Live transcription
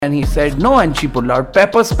And he said no, and she pulled out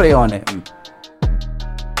pepper spray on him.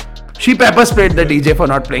 She pepper sprayed the DJ for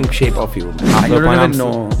not playing Shape of You. I don't even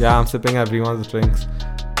know. I'm sipping everyone's drinks.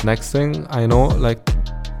 Next thing I know, like,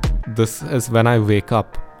 this is when I wake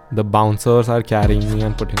up. The bouncers are carrying me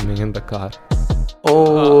and putting me in the car.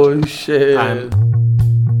 Oh shit.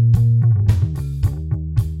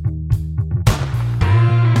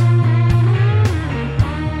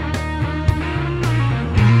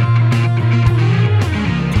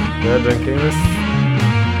 They're drinking this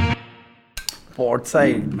port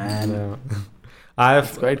side, man. Yeah.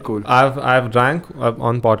 It's quite cool. I've drank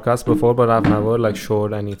on podcasts before, but I've never like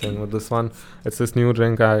showed anything. With this one, it's this new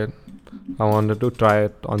drink. I wanted to try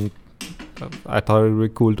it on. I thought it would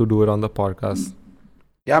be cool to do it on the podcast.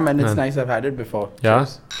 Yeah, man, it's nice. I've had it before. Yeah,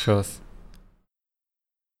 cheers.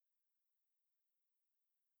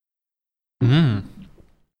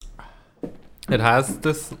 It has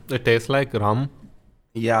this. It tastes like rum.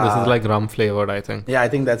 Yeah. This is like rum flavored, I think. Yeah, I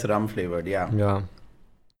think that's rum flavored. Yeah. Yeah.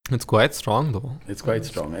 It's quite strong though. It's quite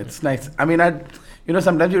strong. It's nice. I mean,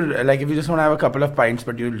 sometimes you like if you just want to have a couple of pints,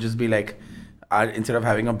 but you'll just be like, instead of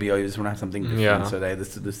having a beer, you just want to have something different. Yeah. So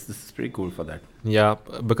this is pretty cool for that. Yeah,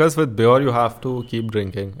 because with beer you have to keep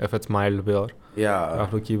drinking. If it's mild beer, yeah, you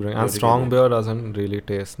have to keep drinking. And strong beer doesn't really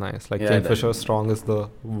taste nice. Like Kingfisher Strong is the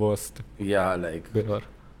worst. Yeah, like beer.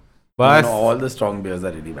 But all the strong beers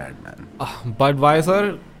are really bad, man.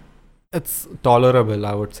 Budweiser, it's tolerable,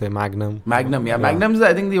 I would say. Magnum, yeah. Magnum's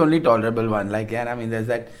I think the only tolerable one. Like, yeah, I mean, there's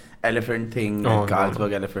that elephant thing,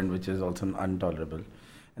 Carlsberg elephant, which is also intolerable.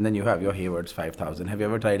 And then you have your Hayward's 5000. Have you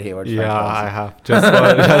ever tried Hayward's 5000? Yeah, I have. Just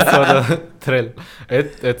for the thrill.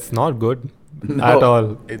 It's not good at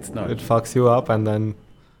all. It's not. It fucks you up, and then.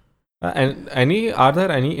 Are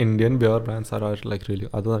there any Indian beer brands that are like really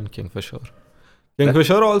other than Kingfisher?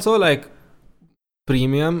 Kingfisher also, like,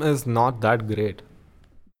 premium is not that great.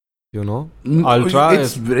 You know? Ultra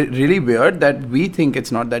it's really weird that we think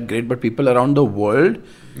it's not that great, but people around the world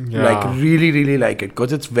like really, really like it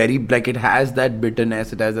because it's very, like, it has that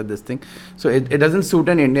bitterness, it has this thing. So it doesn't suit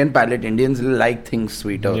an Indian palate. Indians like things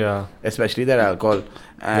sweeter, especially their alcohol.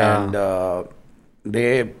 And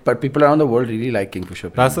but people around the world really like Kingfisher.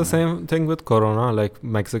 That's the same thing with Corona. Like,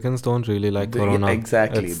 Mexicans don't really like Corona.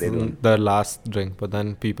 Exactly. It's they don't. Their last drink, but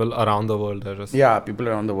then people around the world, they're just... Yeah, people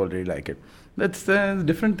around the world really like it. That's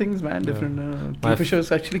different things, man. Different. Kingfisher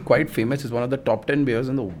is actually quite famous. It's one of the top 10 beers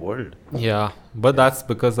in the world. Yeah, but that's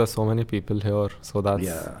because there's so many people here. So that's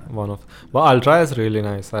one of... But Ultra is really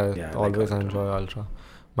nice. I always enjoy Ultra.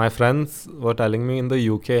 My friends were telling me in the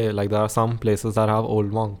UK, like, there are some places that have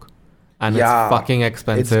Old Monk. And it's fucking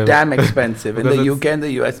expensive. It's damn expensive. In the UK and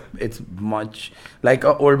the US, it's much... Like,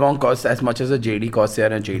 a Old Monk costs as much as a JD costs here,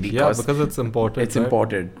 and a JD costs... Yeah, because it's imported. It's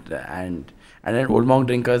imported. And then Old Monk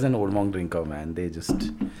drinkers and Old Monk drinker, man. They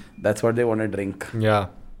just... That's what they want to drink. Yeah.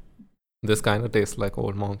 This kind of tastes like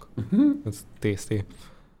Old Monk. Mm-hmm. It's tasty.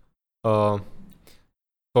 Somesh,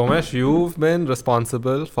 you've been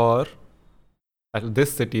responsible for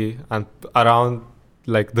this city and around,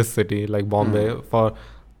 like, this city, like Bombay, for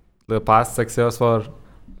the past 6 years, for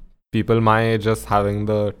people my age just having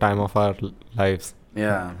the time of our lives.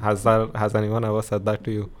 Yeah. Has anyone ever said that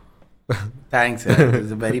to you? Thanks.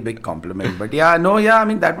 It's a very big compliment. But I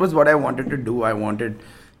mean, that was what I wanted to do. I wanted,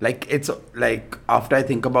 like, it's like, after I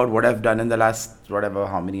think about what I've done in the last,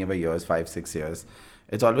 how many ever years, 5-6 years,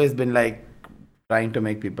 it's always been like trying to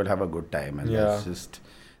make people have a good time. And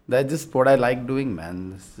that's just what I like doing,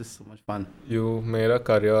 man. It's just so much fun. You made a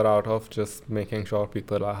career out of just making sure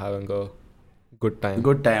people are having a good time.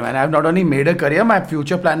 And I've not only made a career, my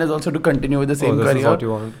future plan is also to continue with the same career. Is what you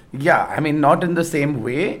want? Yeah, I mean, not in the same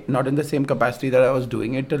way, not in the same capacity that I was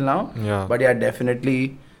doing it till now. Yeah. But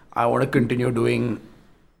definitely, I want to continue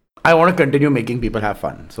making people have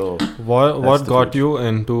fun. So what got you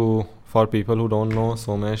into, for people who don't know,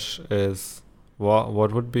 Somesh is,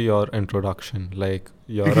 what would be your introduction? Like,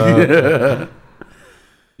 you're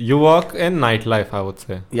you work in nightlife, I would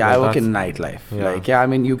say. Yeah, I work in nightlife. Yeah. Like, I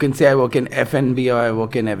mean, you can say I work in F&B or I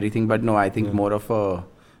work in everything, but no, I think more of a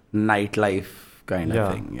nightlife kind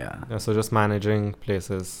of thing. Yeah. So just managing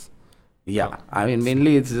places. Yeah. I mean,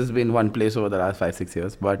 mainly it's just been one place over the last 5-6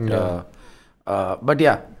 years, but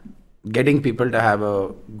getting people to have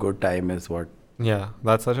a good time is what. Yeah,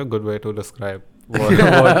 that's such a good way to describe what you do.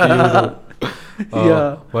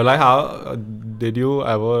 Well, like, how did you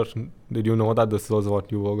know that this was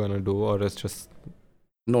what you were gonna do, or it's just...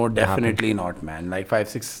 No, definitely not, man. Like 5,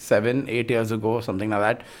 6, 7, 8 years ago, something like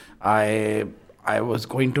that, I was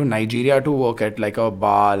going to Nigeria to work at like a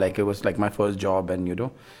bar, like it was like my first job,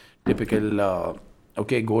 and typical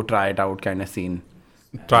go try it out kind of scene.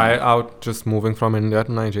 try out just moving from India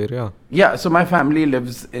to Nigeria? Yeah, so my family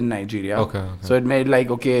lives in Nigeria. Okay. So it made like,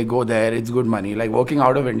 okay, go there, it's good money. Like working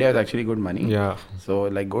out of India is actually good money. Yeah. So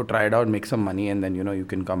like go try it out, make some money, and then you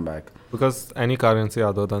can come back. Because any currency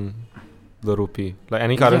other than the rupee, like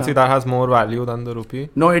any currency that has more value than the rupee.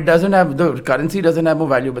 No, it doesn't have, the currency doesn't have more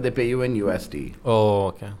value, but they pay you in USD. Oh,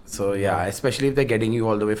 okay. So yeah, especially if they're getting you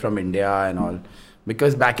all the way from India and all.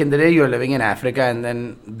 Because back in the day, you're living in Africa, and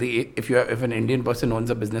then if an Indian person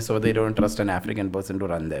owns a business over there, they don't trust an African person to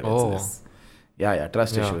run their business. Yeah,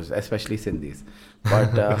 trust issues, especially Sindhis.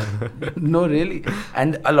 But no, really.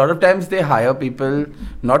 And a lot of times they hire people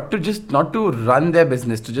not to run their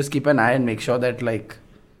business, to just keep an eye and make sure that like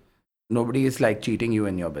nobody is like cheating you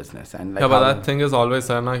in your business. And like Yeah, but that thing is always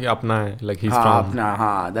na ki apna hai, like he's from.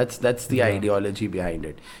 That's the ideology behind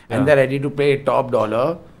it, and they're ready to pay top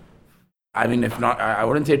dollar. I mean, if not, I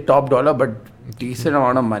wouldn't say top dollar, but decent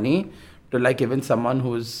amount of money to like even someone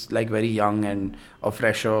who's like very young and a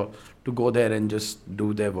fresher to go there and just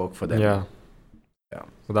do their work for them. Yeah.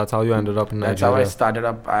 So that's how you ended up in Nigeria. That's how I started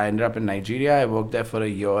up. I ended up in Nigeria. I worked there for a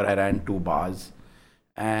year. I ran 2 bars,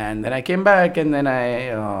 and then I came back, and then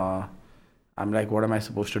I'm like, what am I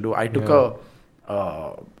supposed to do? I took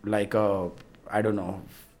I don't know,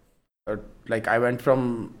 I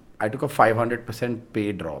took a 500%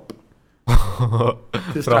 pay drop.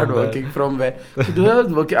 To start working from where? I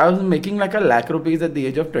was making like ₹1 lakh at the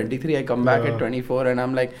age of 23. I come back at 24 and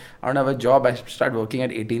I'm like, I don't have a job. I start working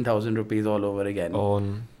at 18,000 rupees all over again. Oh,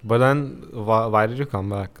 but then why did you come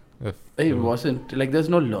back? It wasn't like, there's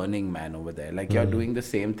no learning, man, over there. Like you're doing the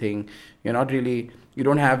same thing. You're not really, you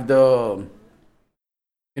don't have the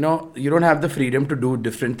freedom to do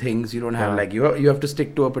different things. You don't have like, you have to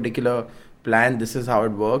stick to a particular plan. This is how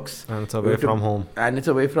it works. And it's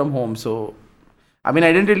away from home. So, I mean,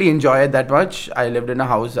 I didn't really enjoy it that much. I lived in a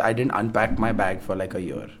house. I didn't unpack my bag for like a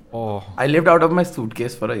year. Oh. I lived out of my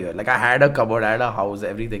suitcase for a year. Like I had a cupboard, I had a house,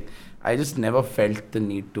 everything. I just never felt the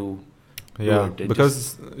need to do it.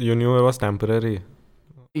 Because you knew it was temporary.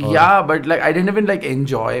 Yeah, but like I didn't even like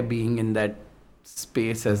enjoy being in that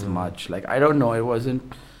space as much. Like I don't know,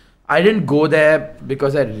 I didn't go there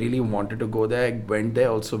because I really wanted to go there. I went there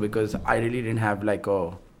also because I really didn't have like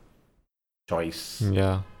a choice.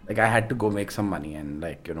 Yeah. Like I had to go make some money, and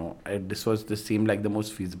like this seemed like the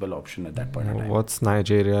most feasible option at that point in time. What's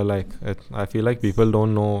Nigeria like? I feel like people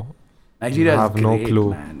don't know. Nigeria have is great, no clue.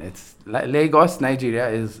 Man. It's Lagos, Nigeria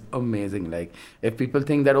is amazing. Like if people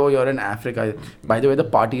think that you're in Africa, by the way, the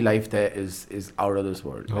party life there is out of this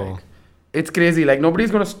world. Oh. Like, it's crazy. Like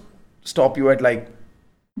nobody's gonna stop you at like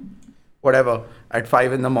whatever at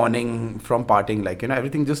 5 a.m. from partying. Like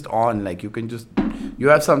everything just on. Like you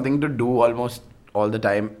have something to do almost all the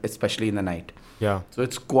time, especially in the night. Yeah. So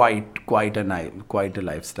it's quite a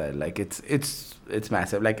lifestyle. Like it's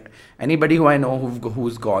massive. Like anybody who I know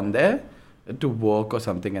who's gone there to work or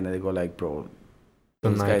something, and then they go like, bro,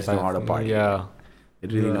 those guys know how to party. Yeah. They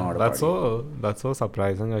really know how to party. That's so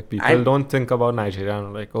surprising. Like people don't think about Nigeria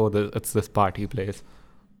and like, it's this party place.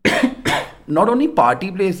 Not only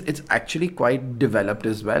party place, it's actually quite developed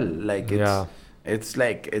as well. Like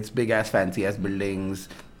it's big ass fancy ass buildings,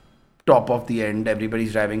 top of the end,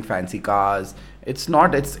 everybody's driving fancy cars. It's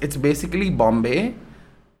basically Bombay.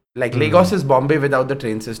 Like Lagos is Bombay without the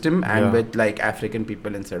train system and with like African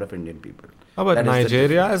people instead of Indian people. Oh, but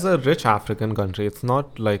Nigeria is a rich African country. It's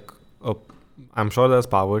not like I'm sure there's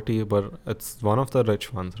poverty, but it's one of the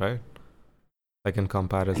rich ones, right? Like in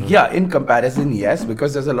comparison. Yeah, in comparison, yes,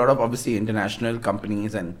 because there's a lot of obviously international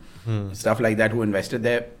companies and stuff like that who invested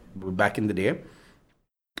there back in the day.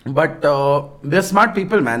 But they're smart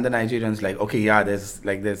people, man. The Nigerians, like, okay, there's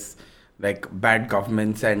like bad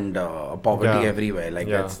governments and poverty everywhere. Like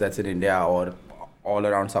that's in India or all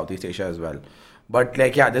around Southeast Asia as well. But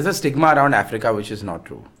like there's a stigma around Africa which is not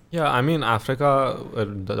true. Yeah, I mean, Africa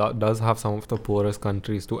does have some of the poorest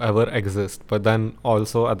countries to ever exist. But then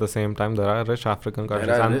also at the same time, there are rich African countries.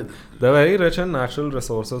 And they're very rich in natural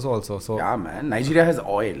resources also. So yeah, man. Nigeria has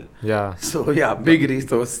oil. Yeah. So yeah, big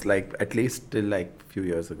resource, like at least till like few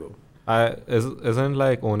years ago. Isn't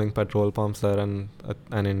like owning petrol pumps there an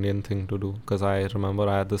Indian thing to do? Because I remember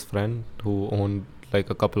I had this friend who owned like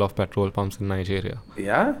a couple of petrol pumps in Nigeria.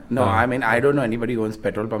 Yeah? No, I mean, I don't know anybody who owns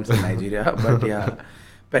petrol pumps in Nigeria. But yeah,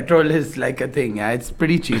 petrol is like a thing. Yeah, it's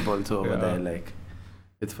pretty cheap also over there. Like,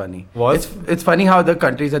 it's funny. It's funny how the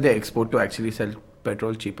countries that they export to actually sell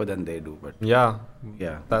petrol cheaper than they do. But yeah,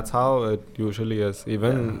 that's how it usually is.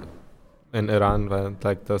 Even in Iran, where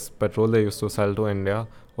like this petrol they used to sell to India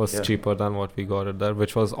was cheaper than what we got it there,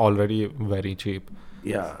 which was already very cheap.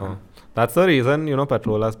 Yeah. So that's the reason,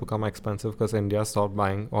 petrol has become expensive, because India stopped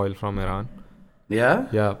buying oil from Iran. Yeah.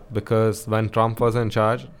 Yeah, because when Trump was in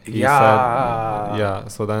charge, he Yeah. said, yeah,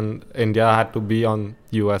 so then India had to be on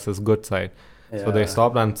US's good side. So they Yeah.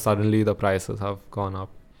 stopped, and suddenly the prices have gone up.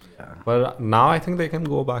 Yeah. But now I think they can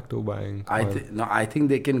go back to buying oil. I think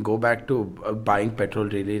they can go back to buying petrol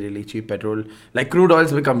really, really cheap. Petrol, like crude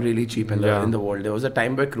oil's become really cheap in the Yeah. in the world. There was a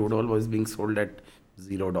time where crude oil was being sold at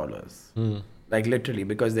 $0, like literally,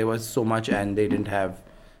 because there was so much and they didn't have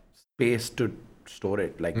space to store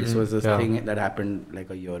it. Like this was this Yeah. thing that happened like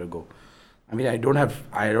a year ago. I mean, I don't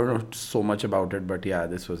know so much about it, but yeah,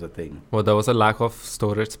 this was a thing. Well, there was a lack of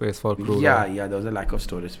storage space for crude Yeah, oil. yeah, there was a lack of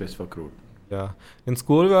storage space for crude. Yeah. In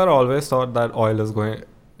school, we were always taught that oil is going,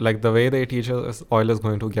 like the way they teach us, oil is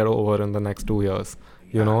going to get over in the next 2 years.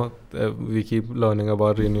 You Yeah. know, we keep learning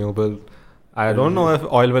about renewable. I don't know if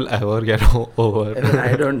oil will ever get over.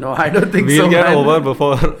 I don't know. I don't think We'll so. get man. over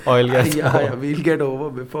before oil gets over. Yeah, we'll get over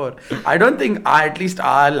before. I don't think at least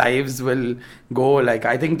our lives will go like,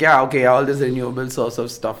 I think, yeah, okay, all this renewable source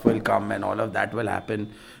of stuff will come and all of that will happen.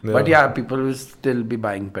 But Yeah. yeah, people will still be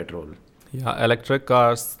buying petrol. Yeah, electric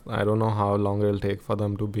cars, I don't know how long it'll take for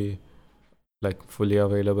them to be like fully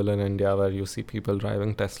available in India, where you see people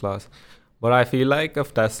driving Teslas. But I feel like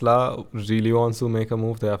if Tesla really wants to make a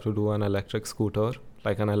move, they have to do an electric scooter,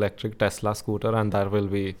 like an electric Tesla scooter, and that will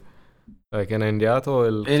be like in India, so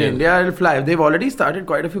it'll In kill. India, it'll fly. They've already started,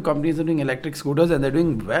 quite a few companies are doing electric scooters and they're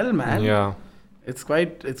doing well, man. Yeah, It's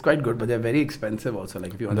quite good, but they're very expensive also.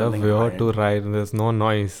 Like if you want they're something weird high-end. to ride. There's no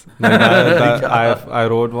noise. Like I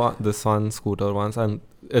rode this one scooter once, and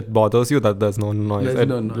it bothers you that there's no noise. There's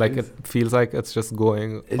no noise. Like it feels like it's just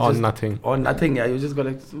going It's on just- nothing. Or nothing, yeah. You just go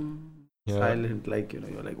like Yeah. silent, like,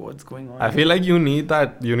 you're like, what's going on? I feel like you need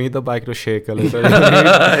that. You need the bike to shake a little. You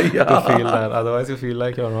need Yeah. to feel that. Otherwise, you feel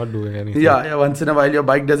like you're not doing anything. Yeah. Once in a while, your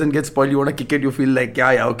bike doesn't get spoiled. You want to kick it. You feel like,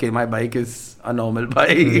 yeah, okay, my bike is a normal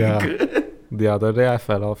bike. Yeah. The other day, I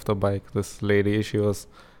fell off the bike. This lady, she was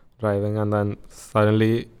driving, and then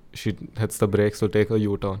suddenly she hits the brakes to take a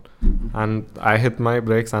U-turn, and I hit my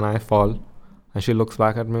brakes and I fall. And she looks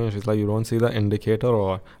back at me and she's like, "You don't see the indicator or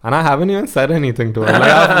what?" And I haven't even said anything to her.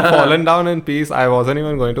 Like, I've fallen down in peace. I wasn't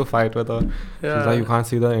even going to fight with her. She's like, "You can't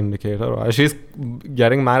see the indicator or what?" She's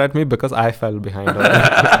getting mad at me because I fell behind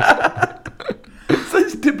her.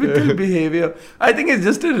 Such typical behavior. I think it's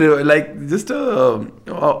just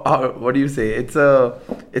what do you say?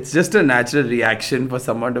 It's just a natural reaction for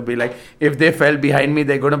someone to be like, if they fell behind me,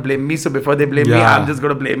 they're gonna blame me. So before they blame me, Yeah. I'm just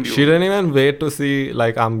gonna blame you. She didn't even wait to see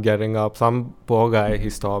like I'm getting up. Some poor guy, he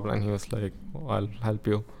stopped and he was like, "Oh, I'll help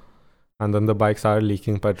you." And then the bike started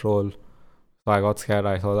leaking petrol. So I got scared.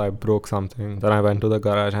 I thought I broke something. Then I went to the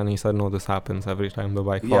garage and he said, "No, this happens every time the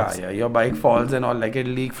bike falls." Yeah. Your bike falls and all, like it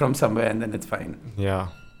leak from somewhere, and then it's fine. Yeah.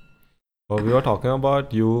 Well, we were talking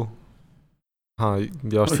about you.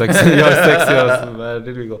 You're 6 years. Where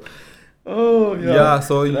did we go? Oh Yeah,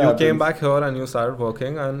 so you happens. came back here and you started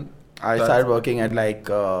working, and I started working at like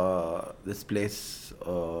this place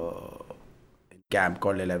in camp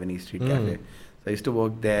called 11 East Street Cafe. So I used to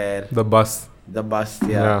work there. the bus. The bus, yeah.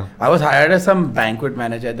 Yeah. I was hired as some banquet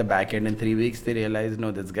manager at the back end. In 3 weeks, they realized,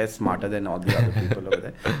 no, this guy's smarter than all the other people over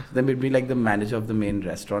there. So they made me like the manager of the main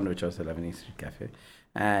restaurant, which was 11 East Street Cafe.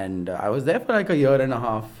 And I was there for like a year and a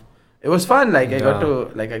half. It was fun. Like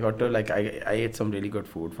I ate some really good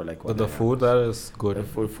food for like 1 The year. food there is good.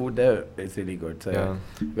 The food there is really good. So Yeah.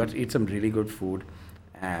 got to eat some really good food.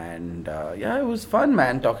 And yeah, it was fun,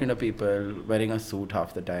 man. Talking to people, wearing a suit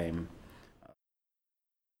half the time.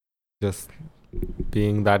 Just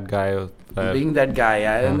being that guy. Being that guy,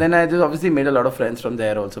 yeah. And then I just obviously made a lot of friends from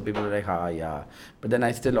there also. People were like, yeah. But then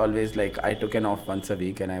I still always like, I took an off once a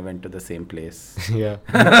week and I went to the same place. Yeah.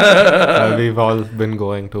 We've all been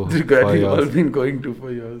going to for We've all years. been going to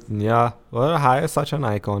for years. Yeah. Well, High is such an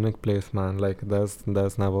iconic place, man. Like there's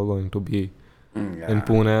never going to be Yeah. in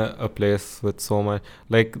Pune a place with so much,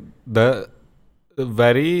 like the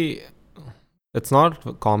very, it's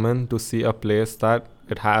not common to see a place that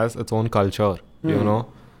it has its own culture. You know,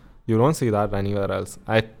 you don't see that anywhere else.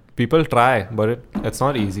 People try, but it's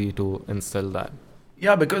not easy to instill that.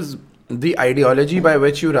 Yeah, because the ideology by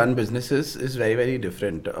which you run businesses is very, very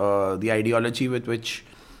different. The ideology with which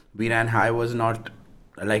we ran High was not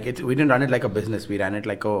like it. We didn't run it like a business. We ran it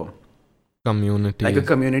like a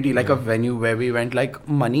community, like a venue where we went. Like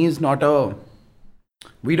money is not a.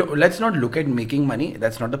 Let's not look at making money.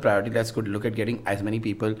 That's not the priority. Let's look at getting as many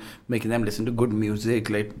people, making them listen to good music.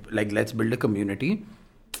 Like let's build a community.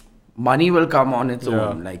 Money will come on its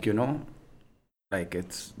own. Like, you know, like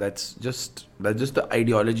that's just the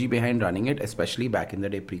ideology behind running it, especially back in the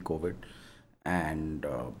day pre-COVID. And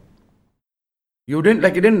You didn't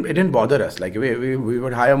like it didn't bother us. Like we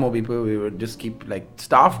would hire more people. We would just keep like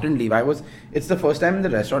staff didn't leave. It's the first time in the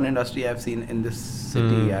restaurant industry I've seen in this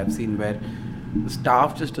city. I've seen where the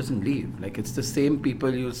staff just doesn't leave. Like it's the same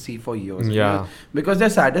people you'll see for years. Yeah. Because they're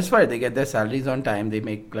satisfied. They get their salaries on time. They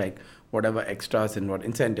make like whatever extras and what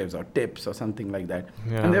incentives or tips or something like that.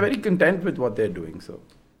 Yeah. And they're very content with what they're doing. So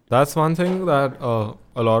That's one thing that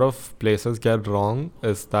a lot of places get wrong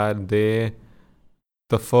is that the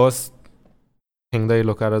first thing they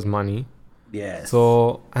look at is money. yes.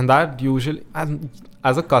 So, and that usually,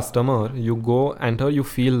 as a customer, you go enter, you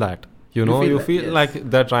feel that, you feel yes. like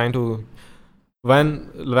they're trying to,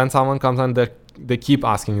 when someone comes and they keep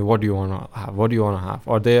asking you, what do you want to have? What do you want to have?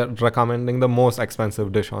 Or they're recommending the most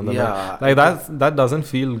expensive dish on the menu. Like that doesn't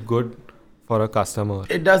feel good for a customer.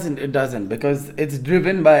 It doesn't because it's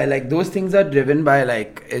driven by like those things are driven by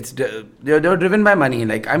like they're driven by money.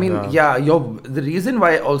 Like I mean, the reason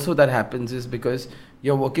why also that happens is because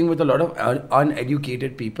you're working with a lot of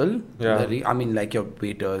uneducated people. Yeah. I mean, like your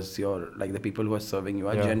waiters, your like the people who are serving you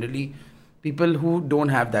are Yeah. generally people who don't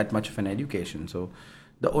have that much of an education. So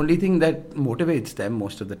the only thing that motivates them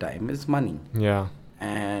most of the time is money. Yeah.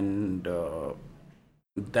 And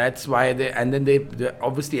that's why they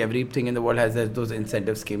obviously everything in the world has those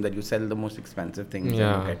incentive scheme that you sell the most expensive things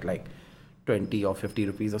Yeah. and you get like 20 or 50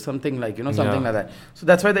 rupees or something like something like that. So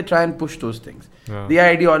that's why they try and push those things. Yeah. The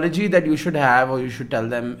ideology that you should have or you should tell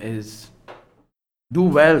them is do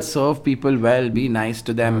well, serve people well, be nice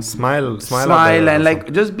to them, Smile and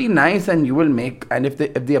like just be nice and you will make, and if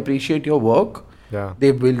they appreciate your work, Yeah.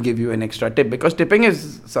 they will give you an extra tip because tipping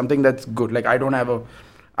is something that's good. Like I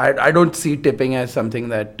don't see tipping as something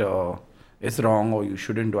that is wrong or you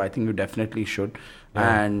shouldn't do. I think you definitely should.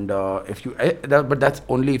 Yeah. And but that's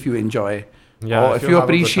only if you enjoy Yeah, or if if you you have a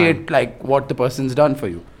good appreciate like what the person's done for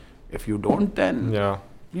you. If you don't, then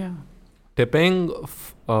Yeah. Tipping,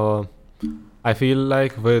 I feel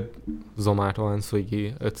like with Zomato and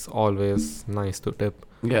Swiggy, it's always nice to tip.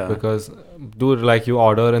 Yeah. Because, dude, like you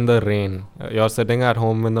order in the rain. You're sitting at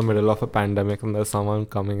home in the middle of a pandemic and there's someone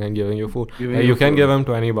coming and giving you food. You can give him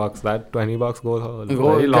 $20. That $20 goes a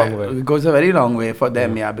very long way. It goes a very long way for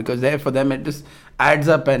them, because for them it just adds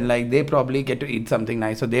up and like they probably get to eat something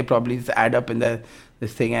nice. So they probably just add up in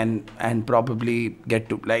this thing and probably get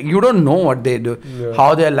to like you don't know what they do,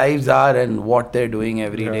 how their lives are and what they're doing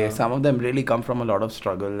every day. Some of them really come from a lot of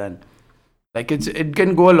struggle and like it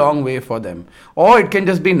can go a long way for them, or it can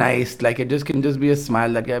just be nice. Like it can just be a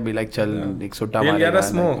smile that can be like, "Chal, ek sutta He'll get marega," a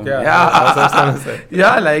smoke, like, yeah. That's what I was trying to say.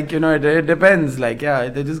 yeah, like it depends. Like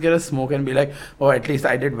they just get a smoke and be like, "Oh, at least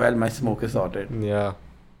I did well. My smoke is sorted." Yeah.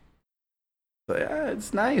 So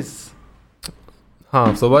it's nice.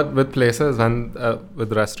 So but with places and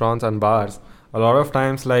with restaurants and bars, a lot of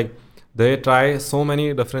times like they try so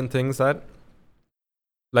many different things that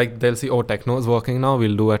like they'll see, oh, techno is working now,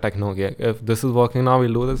 we'll do a techno gig. If this is working now,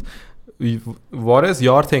 we'll do this. What is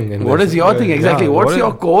your thing in What this? is your thing exactly? What's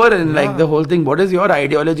your core in like Yeah. the whole thing? What is your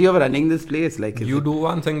ideology of running this place? Like You do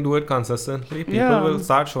one thing, do it consistently. People Yeah. will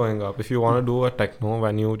start showing up. If you want to do a techno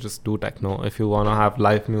venue, just do techno. If you want to have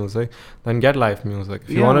live music, then get live music.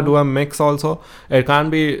 If you want to do a mix also, you can't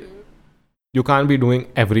be doing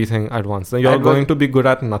everything at once. Then you're going to be good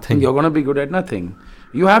at nothing. You're going to be good at nothing.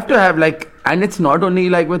 You have to have like, and it's not only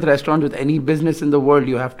like with restaurants, with any business in the world,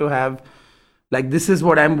 you have to have like, this is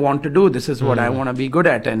what I want to do. This is what I want to be good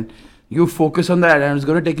at. And you focus on that and it's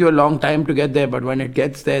going to take you a long time to get there. But when it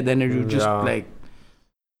gets there, then you just like,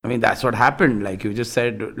 I mean, that's what happened. Like you just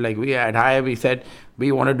said, like we at High, we said,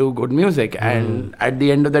 we want to do good music. And at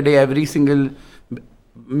the end of the day, every single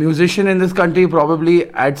musician in this country probably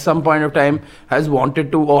at some point of time has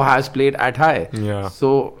wanted to or has played at High. Yeah.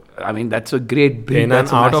 So, I mean, that's a great big, In and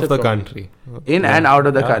out of the country. In and out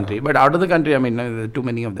of the country. But out of the country, I mean, there are too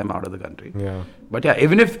many of them out of the country. Yeah. But yeah,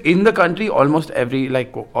 even if in the country, almost every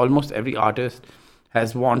artist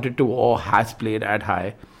has wanted to or has played at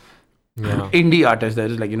High. Yeah. Indie artist,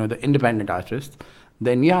 that is like, the independent artist.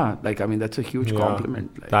 Then yeah, like, I mean, that's a huge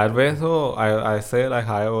compliment. Like, That way, so I say like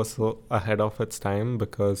High was so ahead of its time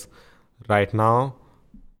because right now,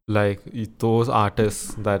 like those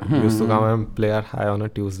artists that used to come and play at High on a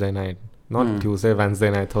Tuesday night, not Tuesday, Wednesday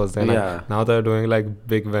night, Thursday night. Now they're doing like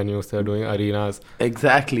big venues, they're doing arenas.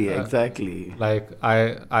 Exactly. Like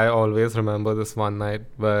I always remember this one night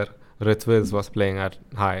where Ritviz was playing at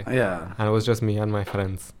High. Yeah. And it was just me and my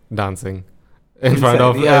friends dancing in front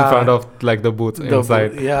of like the booths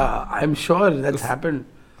inside. Yeah, I'm sure that's happened.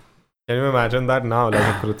 Can you imagine that now? Like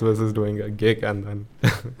if Ritviz is doing a gig and then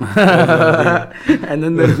and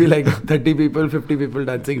then there'll be like 30 people, 50 people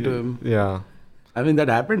dancing to him. Yeah. I mean, that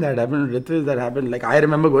happened. That happened. Rithwis, that happened. Like, I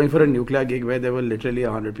remember going for a nuclear gig where there were literally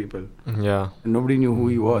 100 people. Yeah. And nobody knew who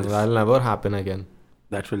he was. That'll never happen again.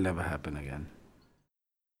 That will never happen again.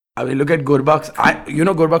 I mean, look at Gurbax.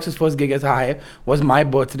 Gurbax's first gig as a high was my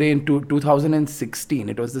birthday in 2016.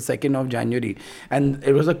 It was the 2nd of January. And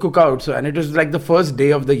it was a cookout. So, and it was like the first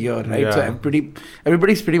day of the year, right? Yeah. So,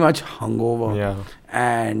 everybody's pretty much hungover. Yeah.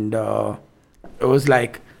 And it was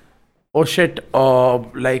like, oh shit, how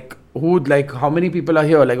many people are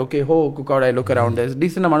here? Like, okay, cookout, I look around, there's a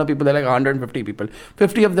decent amount of people, there are like 150 people.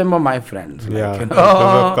 50 of them were my friends. Yeah. Like, They've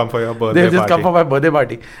come for your birthday They've just come party. for my birthday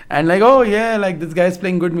party. And like, oh yeah, like this guy's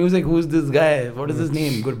playing good music. Who's this guy? What is his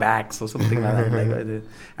name? Gurbax or something like that. Like,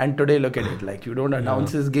 and today, look at it. Like, you don't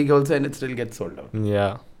announce his gig also and it still gets sold out.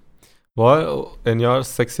 Yeah. Well, in your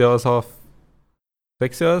 6 years,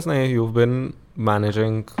 you've been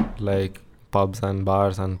managing like pubs and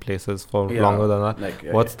bars and places for longer than that. Like,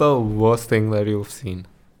 What's the worst thing that you've seen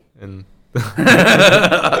in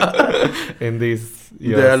in these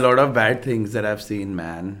years? There are a lot of bad things that I've seen,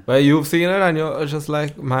 man. Where you've seen it and you're just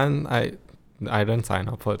like, man, I didn't sign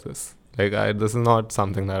up for this. Like, this is not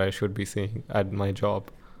something that I should be seeing at my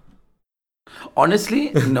job.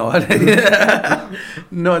 Honestly, no.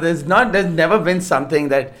 No, there's never been something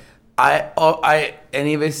that I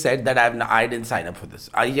anyway said that I didn't sign up for this.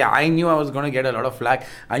 I knew I was going to get a lot of flack.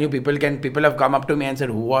 I knew people have come up to me and said,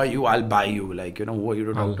 who are you? I'll buy you. Like, who are you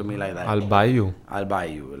to talk to me like that? I'll buy you. I'll buy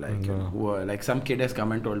you. Like, who are, like some kid has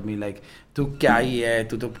come and told me like, tu kya hi hai?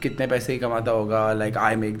 Tu to kitne paise hi kamata hoga? Like,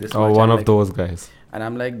 I make this much. One I'm of like, those guys. And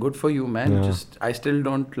I'm like, good for you, man. Yeah. I still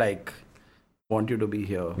don't like want you to be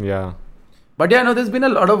here. Yeah. But yeah, no, there's been a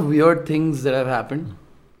lot of weird things that have happened.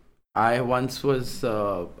 I once was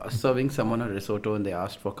serving someone a risotto and they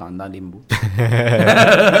asked for kanda limbu.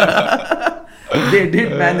 They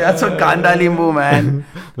did, man. They asked for kanda limbu, man.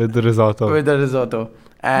 With the risotto. With the risotto.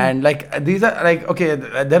 And like, these are like, okay,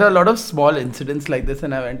 there are a lot of small incidents like this.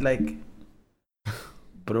 And I went like,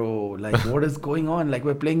 bro, like, what is going on? Like,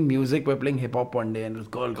 we're playing music, we're playing hip hop one day, and this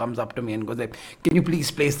girl comes up to me and goes like, can you please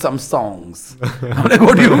play some songs? I'm like,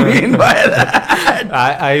 what do you mean by that?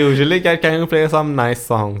 I usually get, can you play some nice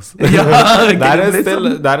songs? Yeah,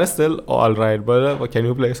 that is still all right, but can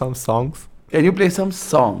you play some songs? Can you play some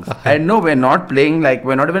songs? And no, we're not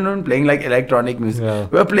even playing like electronic music. Yeah.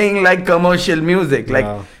 We're playing like commercial music. Like,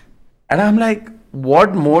 Yeah. and I'm like,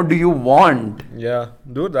 what more do you want? Yeah,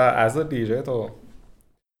 dude, as a DJ, though.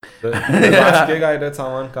 The last gig I did,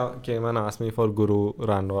 someone came and asked me for Guru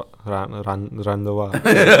Randhawa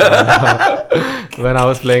when I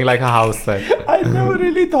was playing like a house set. I never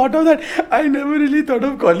really thought of that. I never really thought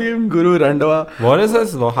of calling him Guru Randhawa. What is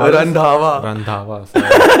this? Randhawa. Randhawa.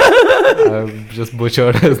 I just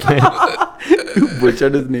butchered his name. You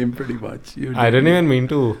butchered his name pretty much. I didn't even mean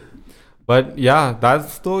to. But yeah,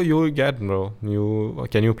 that's though you get, bro.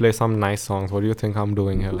 Can you play some nice songs? What do you think I'm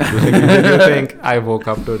doing here? Do you think I woke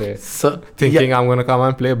up today thinking I'm gonna come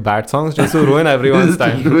and play bad songs just to ruin everyone's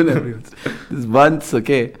time? This once,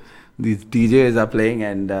 okay, these DJs are playing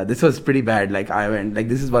and this was pretty bad. Like, I went, like,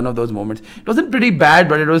 this is one of those moments. It wasn't pretty bad,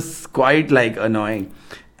 but it was quite like annoying.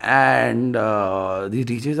 And these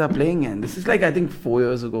DJs are playing, and this is like, I think 4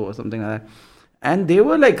 years ago or something like that. And they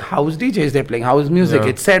were like house DJs, they're playing house music. Yeah.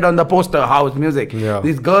 It said on the poster, house music. Yeah.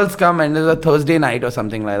 These girls come and there's a Thursday night or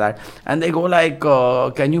something like that. And they go like,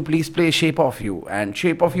 can you please play Shape of You? And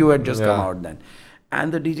Shape of You had just come out then.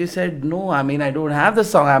 And the DJ said, no, I mean, I don't have the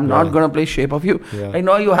song. I'm not going to play Shape of You. Yeah. Like,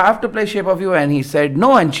 no, you have to play Shape of You. And he said,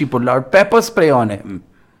 no. And she pulled out pepper spray on him.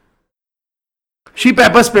 She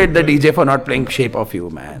pepper sprayed the DJ for not playing Shape of You,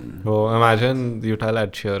 man. Oh, imagine you tell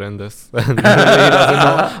Ed Sheeran this. He doesn't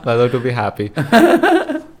know whether to be happy.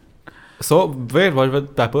 So, wait, what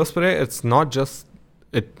with pepper spray? It's not just,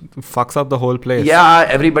 it fucks up the whole place. Yeah,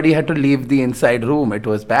 everybody had to leave the inside room. It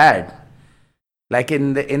was bad. Like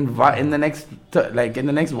in the next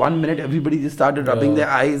 1 minute, everybody just started rubbing their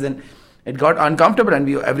eyes and it got uncomfortable and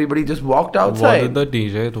everybody just walked outside. What did the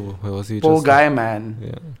DJ do? Was he Poor just guy, man.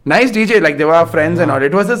 Yeah. Nice DJ, like they were our friends and all.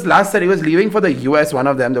 It was his last set. He was leaving for the US, one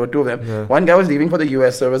of them. There were two of them. Yeah. One guy was leaving for the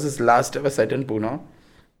US, so it was his last ever set in Pune.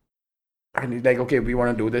 And he's like, okay, we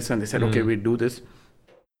want to do this. And they said, okay, we do this.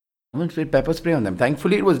 We sprayed pepper spray on them.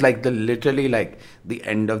 Thankfully, it was like literally like the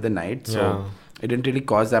end of the night. So it didn't really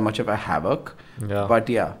cause that much of a havoc. Yeah. But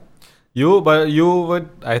yeah. You would,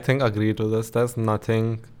 I think, agree to this. There's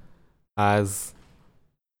nothing as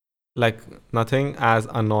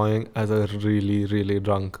annoying as a really, really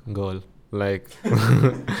drunk girl. Like,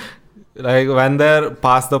 like when they're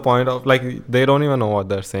past the point of, like, they don't even know what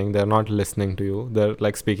they're saying. They're not listening to you. They're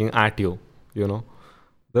like speaking at you, you know.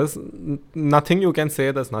 There's nothing you can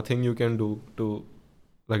say. There's nothing you can do to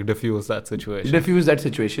like diffuse that situation. Diffuse that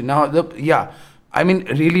situation. Now, I mean,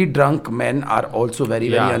 really drunk men are also very,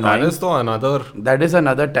 very annoying. That is though another. That is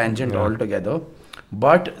another tangent altogether.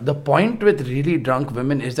 But the point with really drunk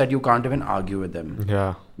women is that you can't even argue with them.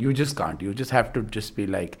 Yeah. You just can't. You just have to just be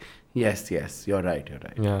like, yes, you're right.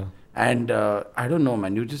 Yeah. And I don't know,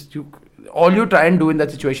 man. All you try and do in that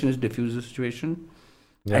situation is diffuse the situation.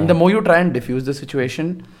 Yeah. And the more you try and diffuse the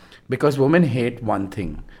situation, because women hate one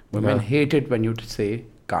thing. Women hate it when you say,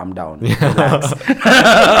 calm down. Relax. There's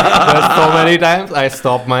so many times I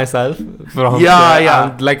stop myself from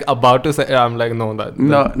I'm like about to say, I'm like,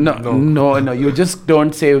 no. You just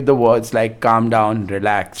don't say the words like calm down,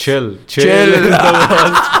 relax. Chill is the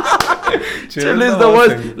worst. Chill is the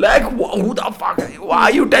worst. Like, who the fuck are you? Why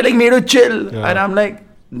are you telling me to chill? Yeah. And I'm like,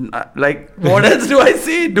 what else do I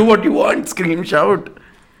say? Do what you want, scream, shout.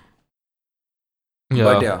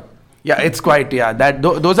 Yeah. But it's quite,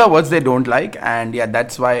 those are words they don't like. And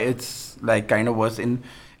that's why it's like kind of worse in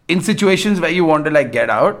situations where you want to like get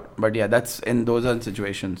out. But those are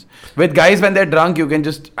situations. With guys, when they're drunk, you can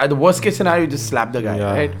just, at the worst case scenario, you just slap the guy,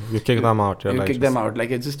 right? You kick them out. You kick them out. Like,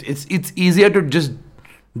 it's easier to just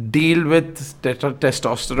deal with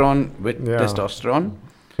testosterone with testosterone.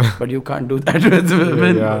 But you can't do that with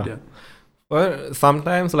women. Well,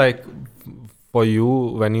 sometimes like, for you,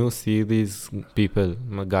 when you see these people,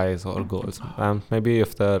 guys or girls, maybe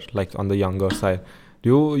if they're like on the younger side, do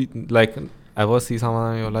you like ever see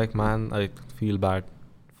someone and you're like, man, I feel bad.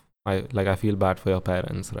 I feel bad for your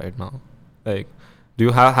parents right now. Like,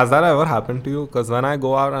 has that ever happened to you? Because when I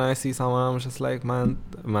go out and I see someone, I'm just like, man,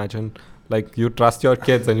 imagine like you trust your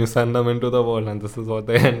kids and you send them into the world and this is what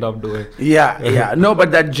they end up doing. No,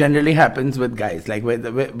 but that generally happens with guys, like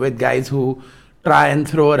with guys who try and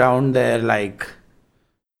throw around their like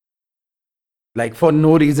for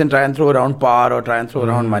no reason try and throw around power or try and throw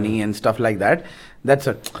around money and stuff like that. That's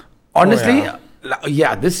it. Honestly,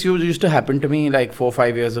 this used to happen to me like 4 or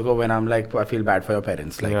 5 years ago when I'm like, I feel bad for your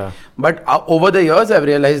parents. But over the years, I've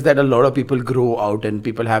realized that a lot of people grow out and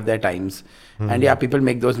people have their times. And people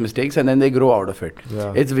make those mistakes and then they grow out of it.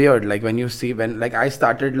 It's weird. Like when you see, I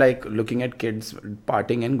started like looking at kids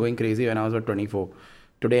partying and going crazy when I was 24.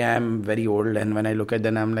 Today I am very old, and when I look at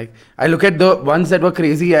them, I'm like, I look at the ones that were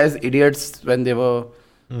crazy as idiots when they were,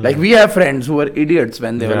 like we have friends who were idiots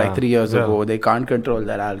when they were like 3 years ago. They can't control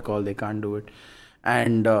their alcohol, they can't do it.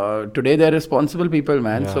 And today they're responsible people,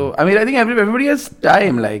 man. So, I mean, I think everybody has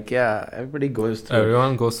time. Like, everybody goes through.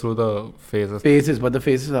 Everyone goes through the phases. But the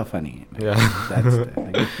phases are funny. Yeah. That's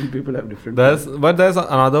like, different people have different But there's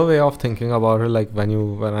another way of thinking about it. Like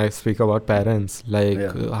when I speak about parents, like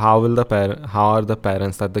how are the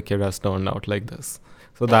parents that the kid has turned out like this?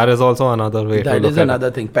 So that is also another way. That is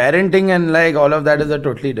another thing. Parenting and like all of that is a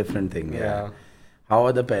totally different thing. Yeah. How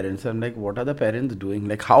are the parents? I'm like, what are the parents doing?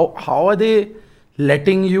 Like, how are they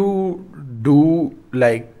letting you do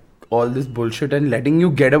like all this bullshit and letting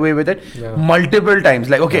you get away with it multiple times?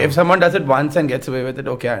 Like, okay, if someone does it once and gets away with it,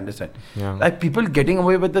 okay, I understand. Like people getting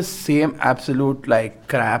away with the same absolute like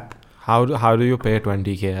crap. How do you pay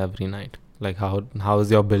 20k every night? Like how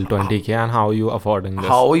is your bill 20k and how are you affording this?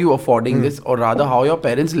 How are you affording this, or rather how are your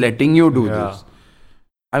parents letting you do this?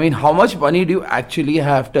 I mean, how much money do you actually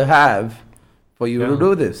have to have for you to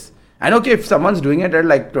do this? And okay, if someone's doing it at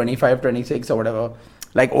like 25, 26 or whatever,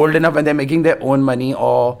 like old enough when they're making their own money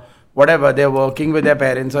or whatever, they're working with their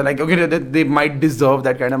parents or like, okay, they might deserve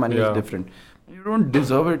that kind of money is different. You don't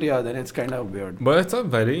deserve it, then it's kind of weird. But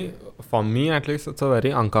for me at least, it's a very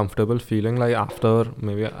uncomfortable feeling. Like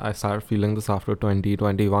maybe I started feeling this after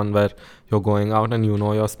 2021 where you're going out and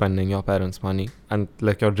you're spending your parents' money and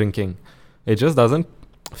like you're drinking. It just doesn't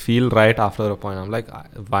feel right after a point. I'm like,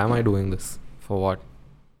 why am I doing this? For what?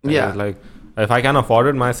 Like if I can afford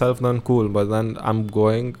it myself, then cool. But then I'm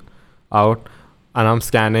going out and I'm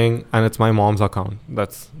scanning and it's my mom's account.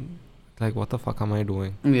 That's like, what the fuck am I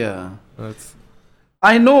doing?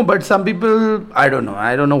 I know, but some people, I don't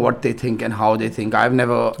know what they think and how they think. I've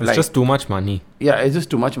never it's just too much money. It's just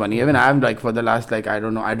too much money. Even I'm like, for the last I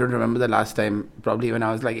don't remember the last time. Probably when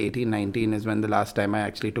I was like 18, 19 is when the last time I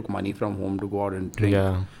actually took money from home to go out and drink.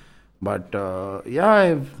 But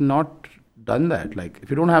I've not done that. Like, if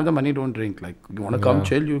you don't have the money, don't drink. Like, you want to come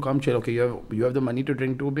chill, you come chill. Okay, you have the money to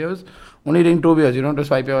drink 2 beers, only drink 2 beers. You don't have to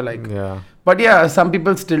swipe your like. But some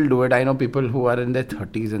people still do it. I know people who are in their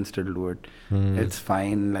 30s and still do it. It's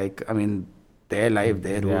fine. Like, I mean, their life,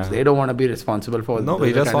 their rules. They don't want to be responsible for. No,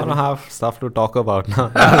 we just want to have stuff to talk about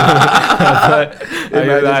now. I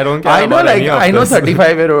don't care. I know, I know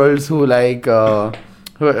 35-year-olds who like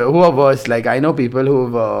who are worse. Like, I know people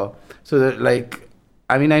who've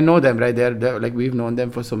I mean, I know them, right? They're like, we've known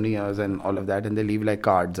them for so many years and all of that, and they leave like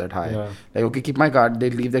cards at high. Yeah. Like, okay, keep my card. They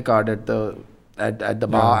leave their card at the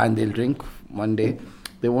bar and they'll drink one day.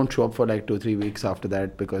 They won't show up for like 2-3 weeks after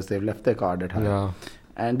that because they've left their card at high. Yeah.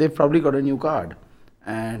 And they've probably got a new card.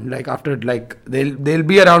 And like after like they'll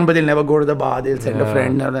be around, but they'll never go to the bar. They'll send a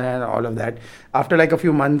friend and all of that. After like a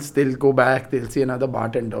few months, they'll go back. They'll see another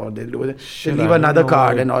bartender, or they'll leave another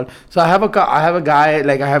card and all. So I have a guy,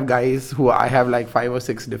 like I have guys who I have like 5 or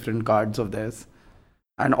 6 different cards of theirs,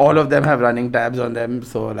 and all of them have running tabs on them.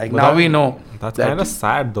 So like now we know. That's kind of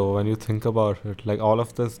sad though when you think about it. Like all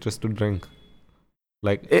of this just to drink.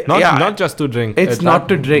 Like not just to drink. It's not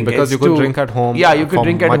to drink because you could drink at home. Yeah, you could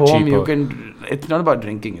drink at home. Cheaper. You can. It's not about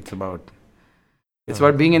drinking. It's about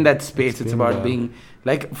being in that space. It's about being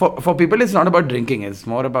like for people. It's not about drinking. It's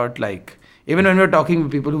more about like, even when we're talking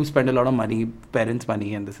with people who spend a lot of money, parents'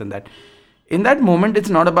 money, and this and that. In that moment, it's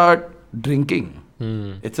not about drinking.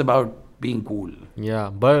 It's about being cool. Yeah,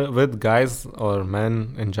 but with guys or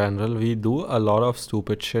men in general, we do a lot of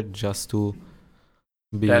stupid shit just to.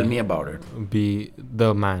 Tell me about it. Be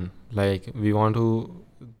the man. Like we want to,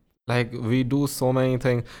 like we do so many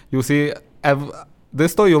things. You see,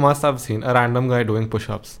 this though you must have seen a random guy doing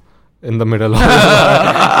push-ups in the middle of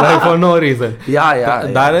like for no reason. Yeah.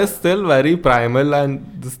 That is still very primal, and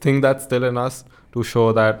this thing that's still in us to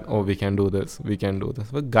show that we can do this.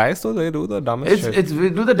 But guys though, they do the dumbest shit. We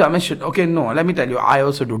do the dumbest shit. Okay, no, let me tell you, I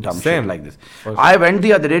also do dumb shit like this. Sure. I went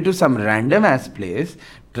the other day to some random ass place,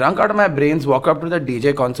 drunk out of my brains, walk up to the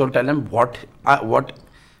DJ console, tell him what I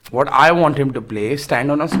want him to play,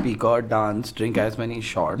 stand on a speaker, dance, drink as many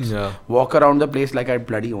shots, walk around the place like I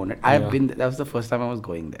bloody own it. That was the first time I was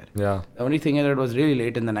going there. Yeah. The only thing is that it was really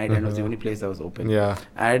late in the night and it was the only place that was open. Yeah.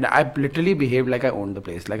 And I literally behaved like I owned the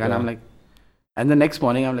place. Like, and I'm like, and the next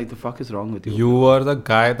morning I'm like, the fuck is wrong with you? You were the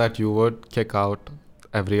guy that you would kick out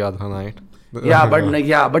every other night.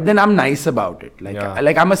 But then I'm nice about it.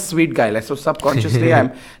 Like I'm a sweet guy. Like, so subconsciously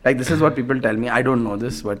I'm like, this is what people tell me. I don't know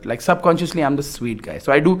this, but like subconsciously I'm the sweet guy.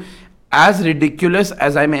 So I do, as ridiculous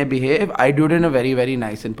as I may behave, I do it in a very, very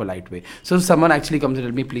nice and polite way. So if someone actually comes and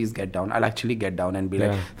tell me, please get down, I'll actually get down and be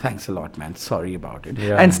like, thanks a lot, man. Sorry about it.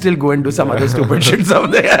 Yeah. And still go and do some other stupid shit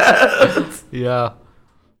somewhere. Yeah.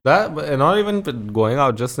 That, not even going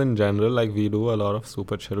out, just in general, like we do a lot of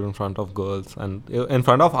stupid shit in front of girls and in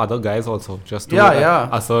front of other guys also, just to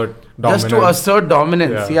assert dominance. Just to assert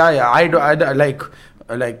dominance. Yeah. I do.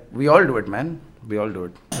 Like we all do it, man. We all do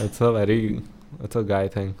it. It's a guy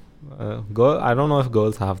thing. Girl, I don't know if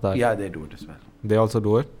girls have that. Yeah, they do it as well. They also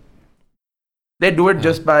do it. They do it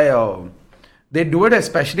just by. They do it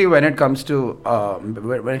especially when it comes to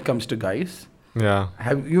guys. Yeah.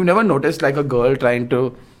 Have you never noticed like a girl trying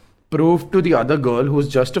to prove to the other girl who's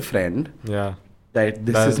just a friend that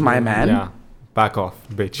this is my man? Yeah. Back off,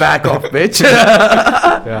 bitch.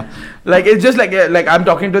 Yeah. Like it's just like I'm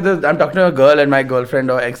talking to a girl and my girlfriend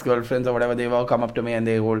or ex-girlfriends or whatever, they will come up to me and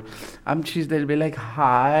they'll be like,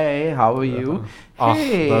 hi, how are you?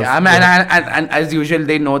 Hey, and as usual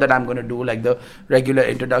they know that I'm going to do like the regular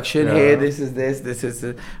introduction. Hey, this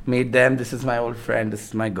is meet them, this is my old friend, this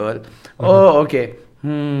is my girl. Oh, okay.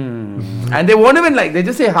 And they won't even they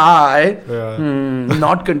just say hi.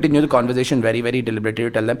 Not continue the conversation. Very, very deliberately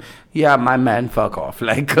tell them, yeah, my man, fuck off.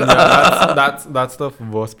 That's the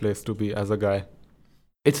worst place to be as a guy.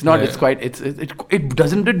 It's not. It's quite. It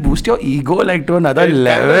doesn't boost your ego to another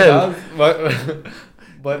level.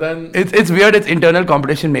 But then it's weird. It's internal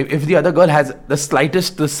competition. Maybe if the other girl has the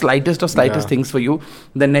slightest things for you,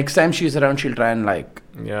 the next time she's around, she'll try and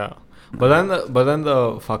But then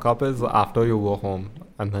the fuck up is after you go home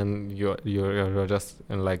and then you're just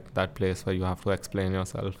in that place where you have to explain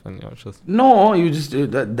yourself and you're just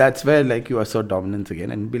that's where you assert dominance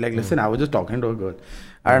again and be like, listen, I was just talking to a girl.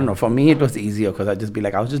 I don't know. For me, it was easier because I'd just be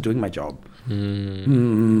like, I was just doing my job.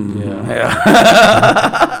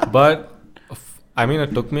 But I mean,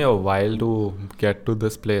 it took me a while to get to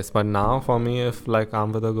this place. But now for me, if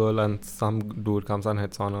I'm with a girl and some dude comes and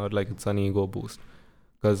hits on her, it's an ego boost.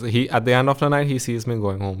 Because at the end of the night, he sees me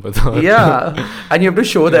going home with her. Yeah. And you have to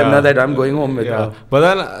show them now that I'm going home with her. But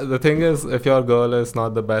then the thing is, if your girl is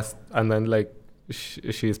not the best and then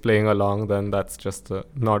she's playing along, then that's just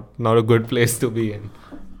not a good place to be in.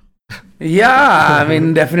 Yeah. I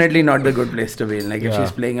mean, definitely not the good place to be in. If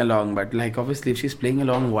she's playing along. But obviously, if she's playing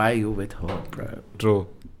along, why are you with her, bro? True.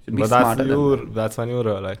 But that's when you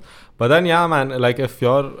realize. But then, yeah, man, if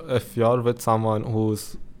you're with someone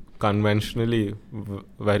who's conventionally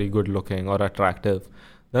very good looking or attractive,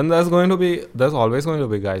 then there's always going to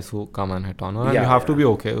be guys who come and hit on her, and you have to be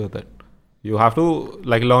okay with it. You have to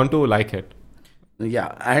learn to like it.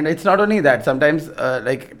 Yeah, and it's not only that. Sometimes,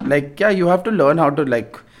 yeah, you have to learn how to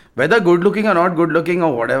like whether good looking or not good looking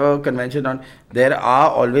or whatever convention on. There are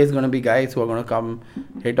always gonna be guys who are gonna come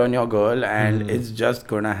hit on your girl, and it's just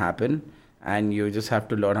gonna happen. And you just have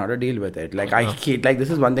to learn how to deal with it. Like I hate, like this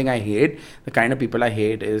is one thing I hate. The kind of people I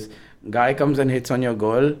hate is guy comes and hits on your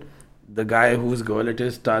girl. The guy whose girl it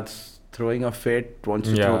is starts throwing a fit, wants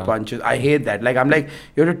to throw punches. I hate that. Like I'm like,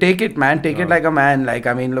 you have to take it, man. Take it like a man. Like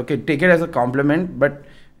I mean, look, take it as a compliment. But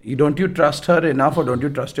don't you trust her enough, or don't you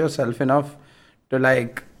trust yourself enough to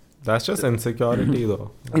like? That's just insecurity, though.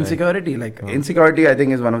 Insecurity, insecurity, I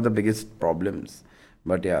think is one of the biggest problems.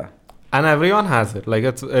 But yeah. And everyone has it. Like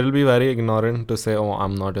it'll be very ignorant to say, "Oh,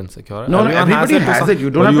 I'm not insecure." No, everybody has it. You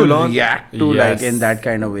don't have to react to like in that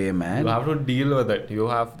kind of way, man. You have to deal with it. You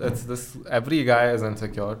have. It's this. Every guy is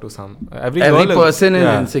insecure to some. Every person is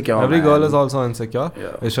insecure. Every girl is also insecure.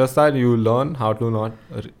 Yeah. It's just that you learn how to not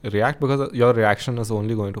react, because your reaction is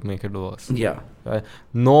only going to make it worse. Yeah. Right?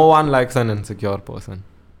 No one likes an insecure person.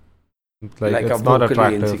 Like it's not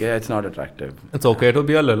attractive. Insecure, it's not attractive. It's okay to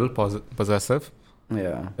be a little possessive.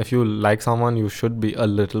 Yeah. If you like someone, you should be a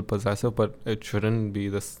little possessive, but it shouldn't be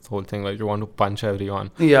this whole thing like you want to punch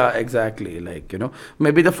everyone. Yeah, exactly. Like,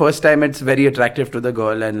 maybe the first time it's very attractive to the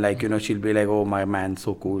girl, and like, she'll be like, "Oh, my man's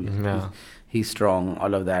so cool. Yeah. He's strong,"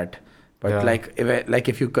 all of that. But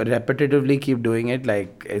if you could repetitively keep doing it,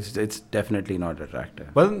 like it's definitely not attractive.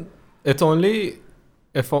 Well, it's only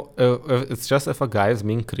if it's just if a guy is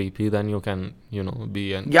being creepy, then you can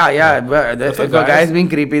be an if a guy is being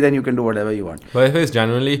creepy, then you can do whatever you want. But if he's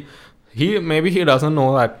genuinely maybe he doesn't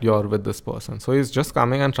know that you're with this person, so he's just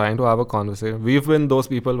coming and trying to have a conversation. We've been those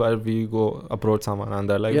people where we go approach someone and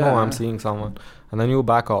they're like, "No, I'm seeing someone," and then you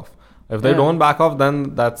back off. If they don't back off,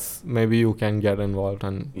 then that's maybe you can get involved.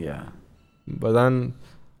 And but then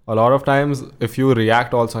a lot of times, if you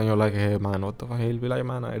react also and you're like, "Hey man, what the fuck?" He'll be like,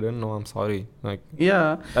 "Man, I didn't know. I'm sorry." Like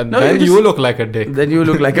and then you look like a dick. Then you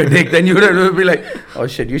look like a dick. Then you would be like, "Oh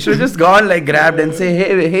shit!" You should have just gone like grabbed and say,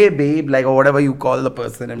 "Hey babe," like or whatever you call the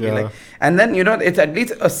person, and be like, and then it's at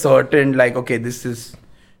least a certain like, okay,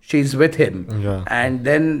 she's with him. Yeah. And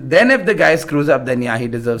then if the guy screws up, then he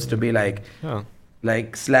deserves to be like. Yeah.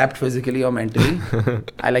 Like slapped physically or mentally.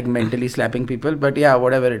 I like mentally slapping people, but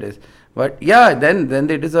whatever it is. But then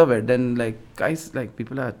they deserve it. Then like guys, like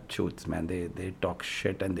people are shoots, man. They talk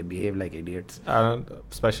shit and they behave like idiots. And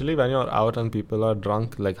especially when you're out and people are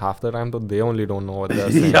drunk, like half the time, they only don't know what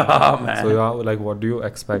they're saying. Yeah, man. So like, what do you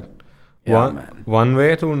expect? Man. One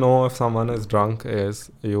way to know if someone is drunk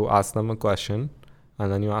is you ask them a question,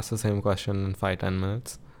 and then you ask the same question in 5-10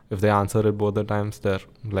 minutes. If they answer it both the times, they're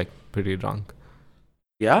like pretty drunk.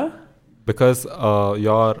 Yeah? Because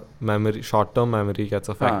your short-term memory gets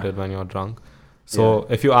affected when you're drunk. So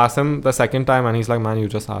if you ask him the second time and he's like, "Man, you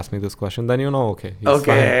just asked me this question," then okay. He's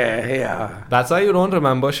fine. Yeah. That's why you don't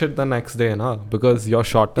remember shit the next day, because your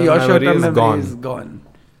short-term memory is gone.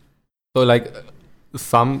 So like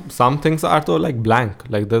some things are though like blank.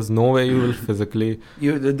 Like there's no way you will physically.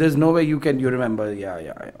 There's no way you remember.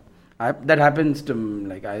 Yeah. That happens to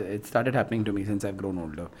it started happening to me since I've grown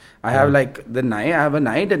older. I have like I have a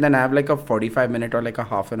night, and then I have like a 45-minute or like a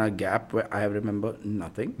half an hour gap where I remember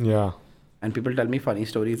nothing. Yeah. And people tell me funny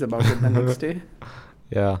stories about it the next day.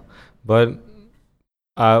 Yeah. But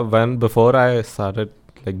before I started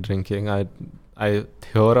like drinking, I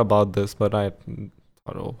hear about this, but I don't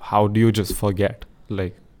know, how do you just forget?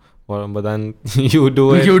 Like, but then you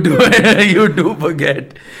do it. You do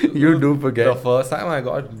forget. The first time I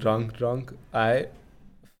got drunk, I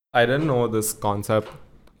didn't know this concept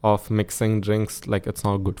of mixing drinks. Like, it's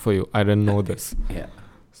not good for you. I didn't know this. Yeah.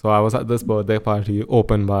 So I was at this birthday party,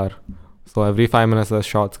 open bar. So every 5 minutes there's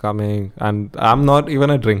shots coming, and I'm not even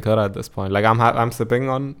a drinker at this point. Like I'm sipping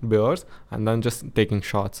on beers and then just taking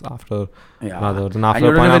shots after another. And after and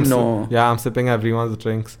you don't even know. I'm sipping everyone's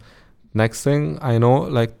drinks. Next thing I know,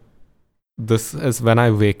 like, this is when I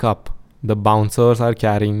wake up. The bouncers are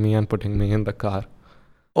carrying me and putting me in the car.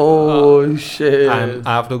 Oh shit. And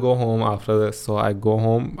I have to go home after this. So I go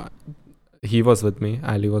home. He was with me.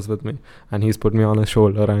 Ali was with me. And he's put me on his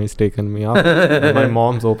shoulder and he's taken me up. And my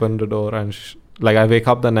mom's opened the door and I wake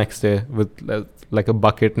up the next day with like a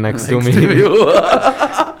bucket next to me.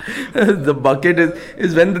 The bucket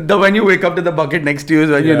is when you wake up to the bucket next to you is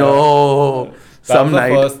when you know some night.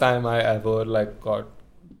 That was the first time I ever like got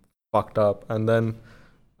fucked up. And then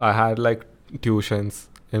I had like tuitions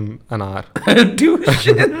in an hour.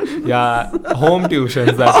 Tuition? Yeah, home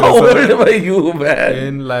tuitions. How old were you,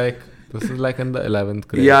 man? This is like in the 11th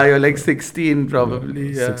grade. Yeah, you're like 16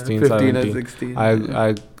 probably. 16, 15 17. or 16.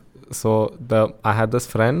 I had this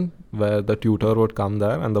friend where the tutor would come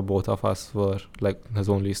there, and the both of us were like his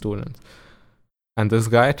only students. And this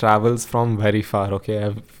guy travels from very far,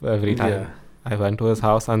 okay, every time. Yeah. I went to his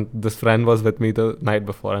house, and this friend was with me the night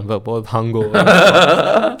before, and we're both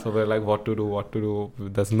hungover. So we're like, what to do?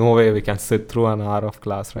 There's no way we can sit through an hour of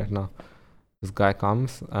class right now. This guy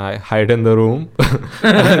comes, I hide in the room.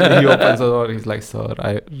 And he opens the door. He's like, sir,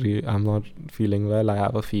 I'm not feeling well. I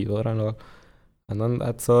have a fever and all. And then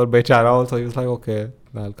that sir, bechara also, he was like, okay,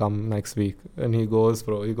 I'll come next week. And he goes,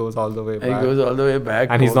 bro. He goes all the way back. He goes all the way back.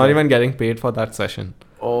 And he's not even getting paid for that session.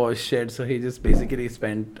 Oh shit! So he just basically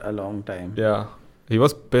spent a long time. Yeah. He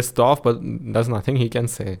was pissed off, but there's nothing he can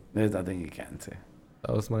say. There's nothing he can say.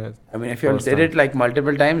 That was my... I mean, if you First did time. it like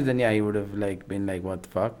multiple times, then yeah, he would have like been like, what the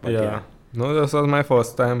fuck? But Yeah. No, this was my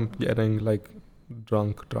first time getting like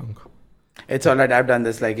drunk. It's alright. I've done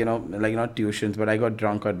this like not tuitions, but I got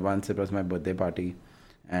drunk at once. It was my birthday party,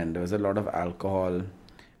 and there was a lot of alcohol,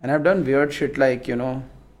 and I've done weird shit like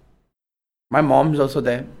my mom's also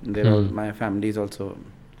there. My family's also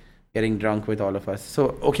getting drunk with all of us.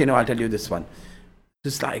 So okay, no, I'll tell you this one.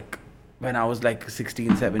 Just like when I was like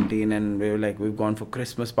 16, 17, and we were like, we've gone for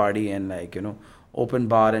Christmas party and like open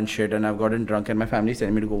bar and shit, and I've gotten drunk, and my family's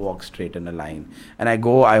telling me to go walk straight in a line, and I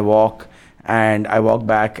walk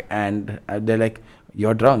back, and they're like,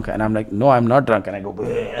 you're drunk, and I'm like, no, I'm not drunk, and I go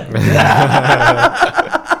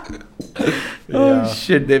oh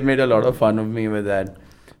shit, they've made a lot of fun of me with that.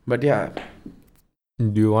 But yeah,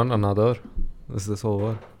 Do you want another? Is this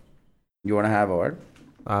over? you want to have a word?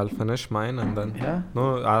 I'll finish mine and then... Yeah.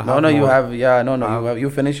 No, I'll No, have you more. have. Yeah, no, I have- you have. You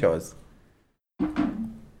finish yours.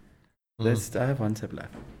 Mm. I have one sip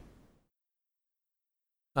left.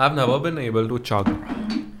 I've never been able to chug.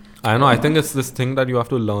 I know, I think it's this thing that you have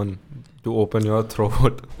to learn to open your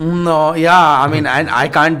throat. No, yeah, I mean, and I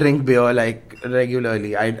can't drink beer like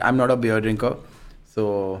regularly. I'm not a beer drinker,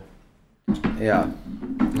 so yeah.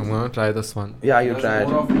 I'm gonna try this one. Yeah, you There's try it.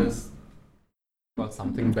 more of this. Called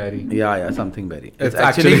something berry. Yeah, something berry. It's It's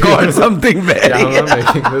actually actually- called something berry. Yeah, I'm not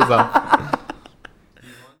making this up.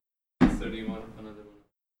 So do you want another one?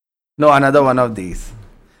 No, another one of these.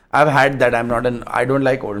 I've had that. I don't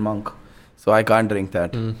like Old Monk, so I can't drink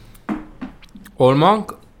that. Old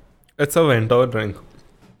Monk, it's a winter drink.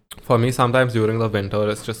 For me, sometimes during the winter,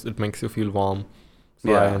 it makes you feel warm. So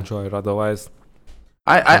I Yeah. enjoy it. Otherwise,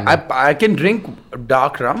 I can drink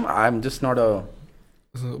dark rum. I'm just not a.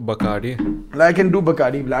 Bacardi. I can do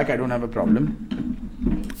Bacardi Black. I don't have a problem.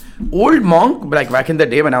 Old Monk, like back in the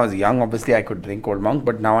day when I was young, obviously I could drink Old Monk,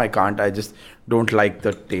 but now I can't. I just don't like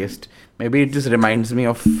the taste. Maybe it just reminds me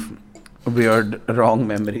of weird, wrong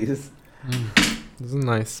memories. This is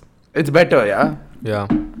nice. It's better, yeah. Yeah.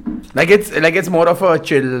 Like it's more of a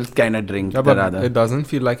chill kind of drink. Yeah, than but other. it doesn't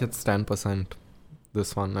feel like it's 10%.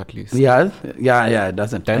 This one, at least. Yeah, it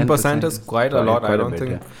doesn't. 10% is quite a lot. I don't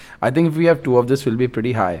think... Yeah. I think if we have two of this, we'll be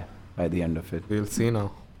pretty high by the end of it. We'll see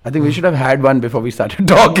now. I think we should have had one before we started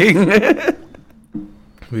talking.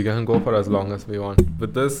 We can go for as long as we want.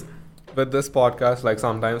 With this podcast, like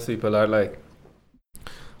sometimes people are like,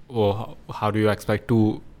 oh, how do you expect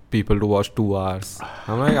two people to watch 2 hours?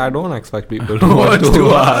 I'm like, I don't expect people to watch 2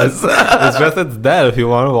 hours. It's there. If you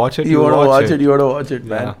want to watch it, You want to watch it, you want to watch it,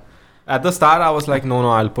 man. Yeah. At the start, I was like, no,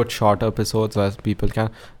 I'll put short episodes where people can...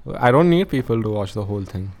 I don't need people to watch the whole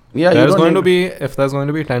thing. Yeah, If there's going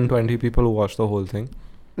to be 10, 20 people who watch the whole thing,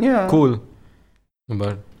 Yeah. cool.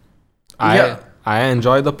 But I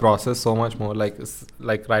enjoy the process so much more.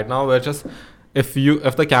 Like right now, we're just... If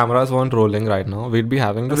the cameras weren't rolling right now, we'd be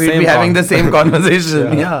having the same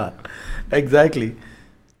conversation. Yeah. Yeah, exactly.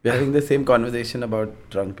 We're having the same conversation about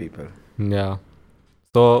drunk people. Yeah.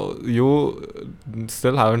 So you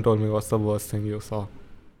still haven't told me what's the worst thing you saw.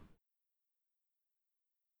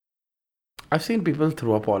 I've seen people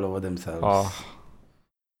throw up all over themselves. Oh.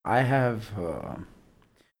 I have.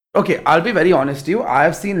 Okay, I'll be very honest to you. I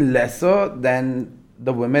have seen lesser than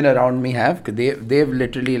the women around me have. They've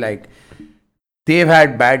literally they've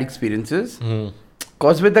had bad experiences.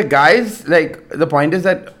 Because with the guys, like the point is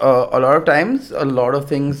that a lot of times, a lot of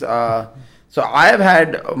things are. So I have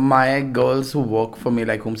had my girls who work for me,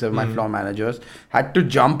 like whomsoever my floor managers, had to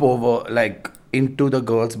jump over like into the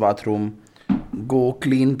girls' bathroom, go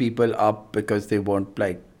clean people up because they weren't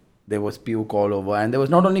there was puke all over, and there was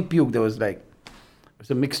not only puke, there was it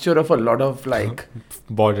was a mixture of a lot of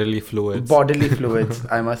Bodily fluids.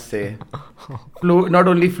 I must say, not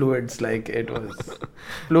only fluids, like it was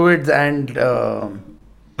fluids and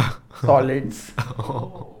solids.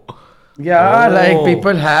 Yeah, like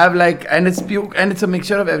people have and it's puke and it's a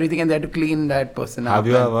mixture of everything, and they had to clean that person up. Have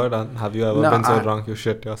you ever been so drunk you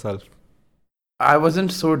shit yourself? I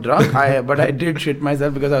wasn't so drunk, but I did shit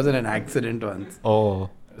myself because I was in an accident once. Oh.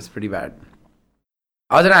 It was pretty bad.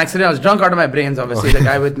 I was in an accident. I was drunk out of my brains, obviously. The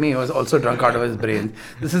guy with me was also drunk out of his brains.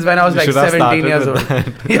 This is when I was like 17 years old.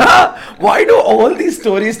 Yeah. Why do all these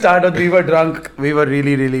stories start with we were drunk? We were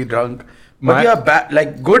really, really drunk. But yeah,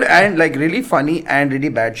 like good and like really funny and really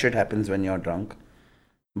bad shit happens when you're drunk.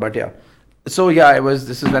 But yeah. So yeah,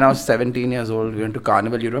 this is when I was 17 years old. We went to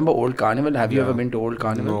Carnival. You remember Old Carnival? Have you ever been to Old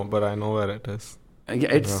Carnival? No, but I know where it is.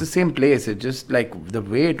 Yeah, it's the same place. It's just like the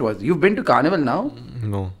way it was. You've been to Carnival now?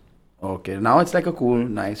 No. Okay, now it's like a cool,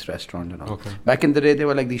 nice restaurant and all. Okay. Back in the day, they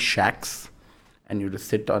were like these shacks, and you just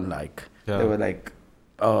sit on like they were like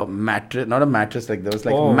a mattress, not a mattress, like there was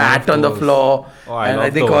like mat on the floor, and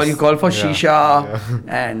like you call for shisha,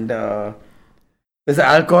 and there's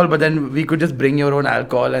alcohol, but then we could just bring your own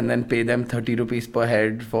alcohol and then pay them 30 rupees per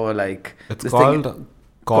head for like it's called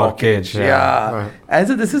corkage. Yeah. And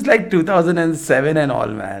so this is like 2007 and all,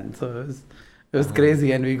 man. So it was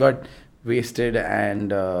crazy, and we got wasted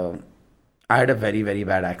and. I had a very, very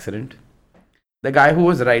bad accident. The guy who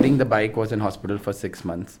was riding the bike was in hospital for 6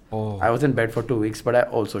 months. Oh. I was in bed for 2 weeks, but I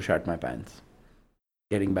also shat my pants.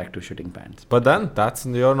 Getting back to shitting pants. But then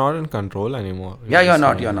you're not in control anymore. You're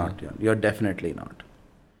not. You're definitely not.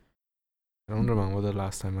 I don't remember the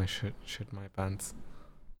last time I shit my pants.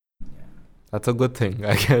 That's a good thing,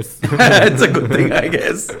 I guess. It's a good thing, I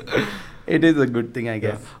guess. It is a good thing, I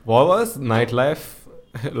guess. Yeah. What was nightlife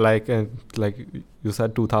like you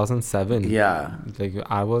said 2007? Yeah. Like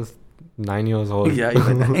I was 9 years old. Yeah, you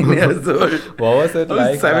were 9 years old. What was it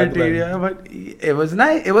like? 17, yeah, but it was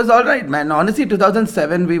nice. It was all right, man. Honestly,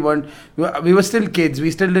 2007, we were still kids.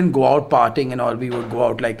 We still didn't go out partying and all. We would go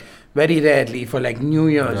out like very rarely for like New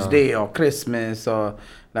Year's Day or Christmas or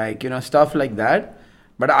like, stuff like that.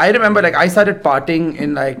 But I remember like I started partying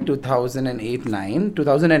in like 2009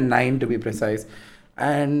 to be precise.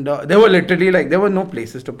 And there were literally like, there were no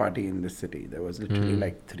places to party in this city. There was literally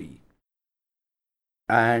like 3.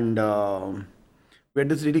 And we had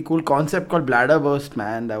this really cool concept called Bladder Burst,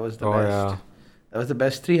 man. That was the best. Yeah. That was the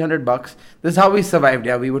best. $300. This is how we survived.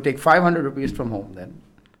 Yeah, we would take 500 rupees from home then.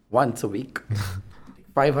 Once a week.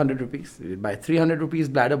 500 rupees. We'd buy 300 rupees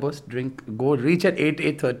Bladder Burst, drink, go reach at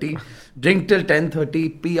 8:30, drink till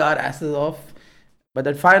 10:30, pee our asses off. But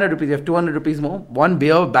that 500 rupees, you have 200 rupees more. One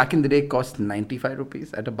beer back in the day cost 95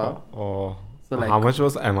 rupees at a bar. So like, how much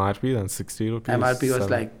was MRP then? 60 rupees? MRP was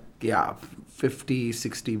like, 50,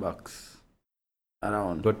 60 bucks.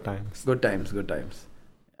 Around. Good times.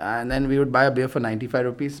 And then we would buy a beer for 95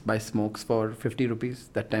 rupees, buy smokes for 50 rupees.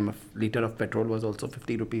 That time a liter of petrol was also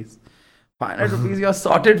 50 rupees. 500 rupees, you're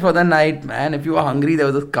sorted for the night, man. If you were hungry, there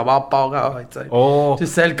was a kebab pav outside. To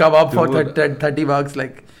sell kebab for 30 bucks.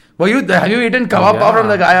 Like, have you eaten kebab pav from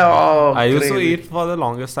the guy? I used to eat for the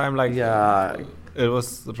longest time. Like, it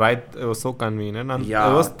was so convenient and it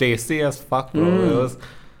was tasty as fuck, bro. It was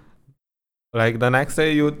like the next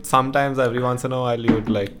day, sometimes every once in a while you'd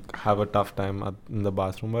like have a tough time in the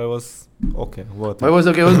bathroom, but it was okay, worth it. It was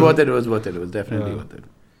okay. It was worth it. It was definitely worth it.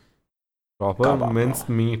 Proper minced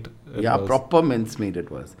meat. Proper minced meat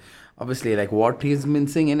it was. Obviously, like what he's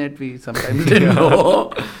mincing in it, we sometimes didn't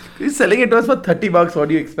know. He's selling it to us for 30 bucks. What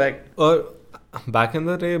do you expect? Back in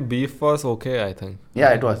the day, beef was okay, I think. Yeah,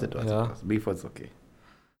 it was. Beef was okay.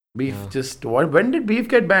 When did beef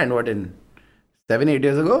get banned? What, in 7-8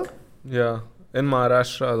 years ago? Yeah, in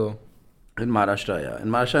Maharashtra though. In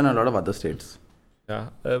Maharashtra and a lot of other states. Yeah,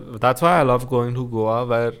 that's why I love going to Goa,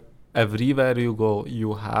 where everywhere you go,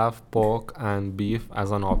 you have pork and beef as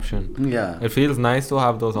an option. Yeah. It feels nice to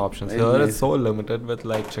have those options. Here it's so limited with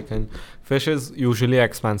like chicken. Fish is usually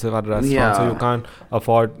expensive at restaurants, so you can't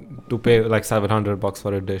afford to pay like $700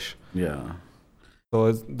 for a dish. Yeah.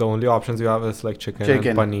 So the only options you have is like chicken.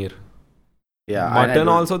 And paneer. Yeah, mutton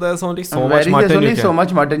also, there's only so much mutton. There's only so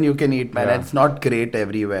much mutton you can eat, man. Yeah. It's not great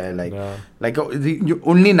everywhere. Like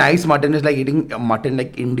only nice mutton is like eating mutton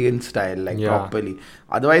like Indian style, like properly.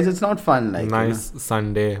 Otherwise, it's not fun. Like nice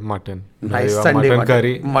Sunday mutton. Nice Sunday mutton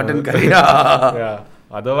curry. Mutton curry. Yeah.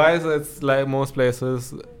 Otherwise, it's like most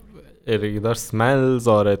places, it either smells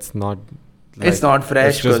or it's not. Like, it's not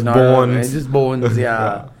fresh. It's just bones. It's just bones.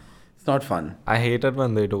 Yeah. It's not fun. I hate it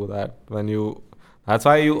when they do that. That's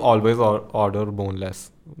why you always order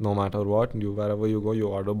boneless. No matter what, wherever you go, you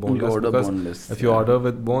order boneless. If you order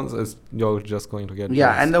with bones, you're just going to get bones.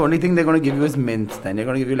 And the only thing they're going to give you is mince. Then they're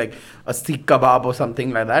going to give you like a seekh kebab or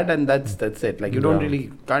something like that, and that's it. Like you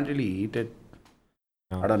can't really eat it.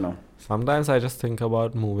 I don't know. Sometimes I just think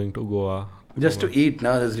about moving to Goa. Just to eat.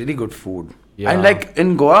 There's really good food. Yeah. And like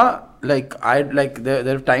in Goa, like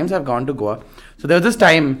there are times I've gone to Goa. So there was this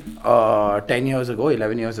time 10 years ago,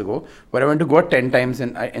 11 years ago, where I went to Goa 10 times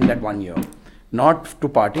in that 1 year, not to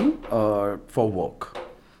party, for work,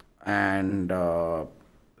 and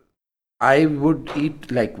I would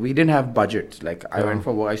eat, like, we didn't have budgets. Like, I went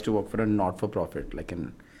for work. I used to work for a not-for-profit, like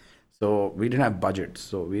so we didn't have budgets.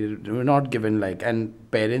 So we were not given, like, and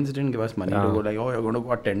parents didn't give us money to go, like, oh, you're going to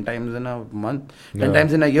go out 10 times in a month, 10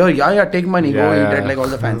 times in a year. Yeah, take money, go eat at, like, all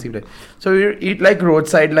the fancy places. So we eat, like,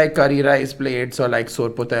 roadside, like, curry rice plates or, like,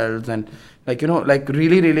 sorpotels and, like, you know, like,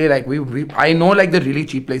 really, really, like, I know, like, the really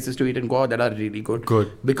cheap places to eat in Goa that are really good.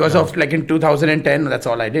 Because of, like, in 2010, that's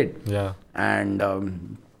all I did. Yeah.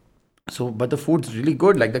 And so, but the food's really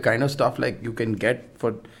good. Like, the kind of stuff, like, you can get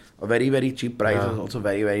for a very, very cheap price is also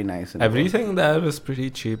very, very nice. Everything there is pretty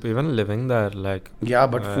cheap. Even living there, like. Yeah,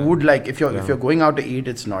 but food, like, if you're going out to eat,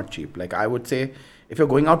 it's not cheap. Like, I would say, if you're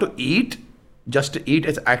going out to eat, just to eat,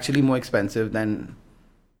 it's actually more expensive than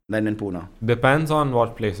in Pune. Depends on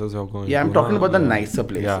what places you're going to. Yeah, I'm talking about the nicer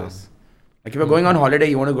places. Yeah. Like, if you're going on holiday,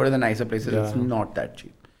 you want to go to the nicer places, it's not that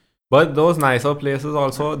cheap. But those nicer places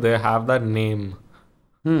also, they have that name.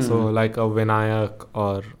 So, like a Vinayak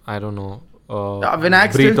or, I don't know.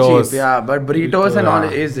 Vinayak's still cheap, but burritos and all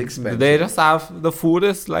is expensive. They just have, the food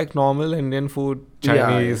is like normal Indian food,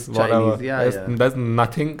 Chinese, whatever. There's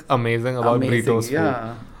nothing amazing about burritos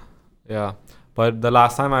food. Yeah. But the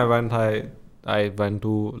last time I went, I went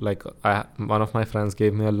to, like, one of my friends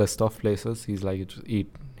gave me a list of places. He's like, just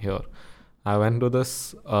eat here. I went to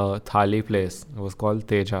this thali place. It was called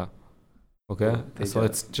Teja. Okay? Teja. So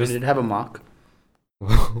it's just... Did it have a mark?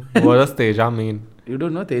 What does Teja mean? You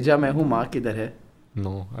don't know Teja mein hu, mark kidhar hai?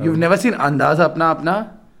 No. You've never seen Andaz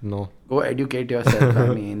Apna? No. Go educate yourself. I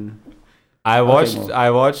mean, I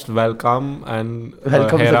watched Welcome and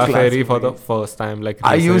Hera Fairy for the first time. Like,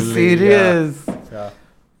 are you serious? Yeah.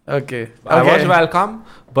 Okay. I watched Welcome,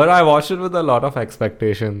 but I watched it with a lot of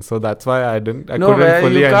expectations, so that's why I couldn't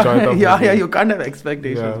fully enjoy the movie. Yeah, you can't have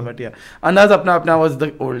expectations, but yeah, Andaz Apna was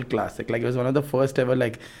the old classic. Like, it was one of the first ever,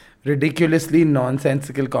 like, ridiculously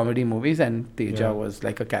nonsensical comedy movies, and Teja was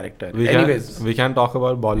like a character. We can talk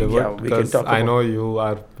about Bollywood, Yeah, we because can talk I know you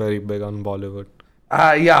are very big on Bollywood.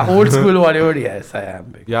 Yeah, old school Bollywood. Yes, I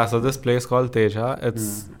am big. Yeah, so this place called Teja,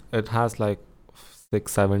 it has like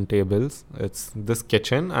 6-7 tables. It's this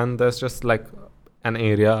kitchen, and there's just like an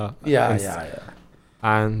area. Yeah.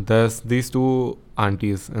 And there's these two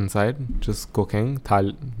aunties inside just cooking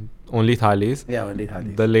only thalis. Yeah, only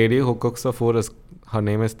thalis. The lady who cooks the food her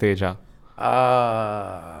name is Teja.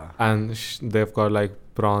 And they've got like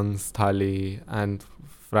prawns thali and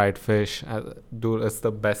fried fish. Dude, it's the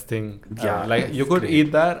best thing. Yeah, like, you could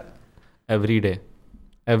eat there every day,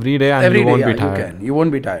 and you won't be tired. You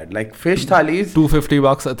won't be tired. Like, fish thalis,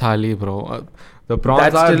 $250 a thali, bro. The prawns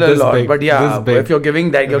that's are still a lot, big, but if you're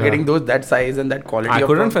giving that, you're getting that size and that quality. I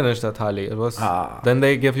couldn't finish the thali. It was then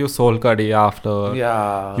they give you soul curry after.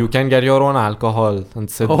 Yeah. You can get your own alcohol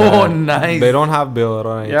and sit there. Oh, nice. They don't have beer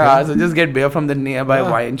or anything. Yeah, so just get beer from the nearby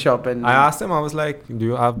wine shop. And I asked him, I was like, do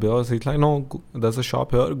you have beers? He's like, no, there's a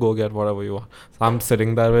shop here. Go get whatever you want. So I'm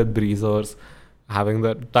sitting there with breezers, having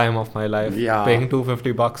the time of my life, paying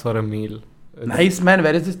 $250 for a meal. Nice, man.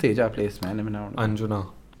 Where is this Teja place, man?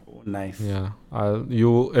 Anjuna. Nice. Yeah.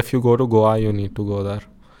 If you go to Goa, you need to go there.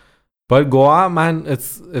 But Goa, man,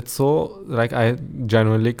 it's so, like, I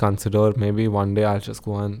genuinely consider maybe one day I'll just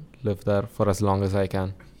go and live there for as long as I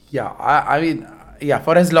can. Yeah, I mean,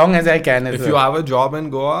 for as long as I can. If you have a job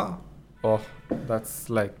in Goa,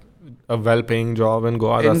 that's like a well-paying job in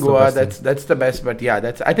Goa. That's the best. But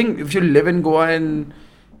yeah, I think if you live in Goa, and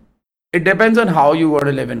it depends on how you want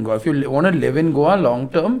to live in Goa. If you want to live in Goa long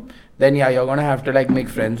term, then you're gonna have to, like, make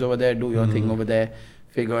friends over there, do your thing over there.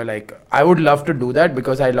 Figure, like, I would love to do that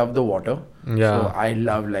because I love the water. Yeah. So I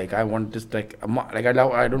love, like, I want just I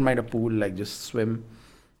don't mind a pool, like, just swim.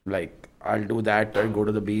 Like, I'll do that. I'll go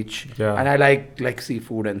to the beach. Yeah. And I like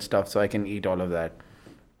seafood and stuff, so I can eat all of that.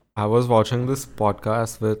 I was watching this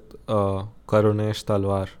podcast with Karunesh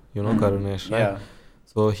Talwar. You know Karunesh, right? Yeah.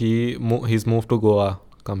 So he's moved to Goa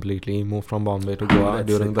completely. He moved from Bombay to Goa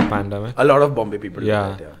during the pandemic. A lot of Bombay people do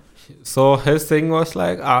that, yeah. So his thing was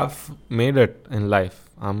like, I've made it in life.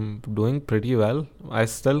 I'm doing pretty well. I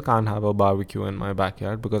still can't have a barbecue in my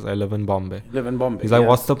backyard because I live in Bombay. He's like,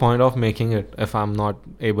 what's the point of making it if I'm not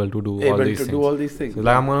able to do all these things? So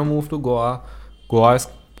like, I'm going to move to Goa. Goa is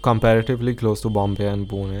comparatively close to Bombay and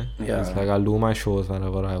Pune. Yeah. It's like, I'll do my shows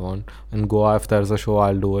whenever I want. In Goa, if there's a show,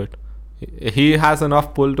 I'll do it. He has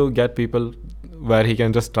enough pull to get people where he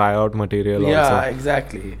can just try out material also. Yeah,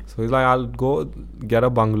 exactly. So he's like, I'll go get a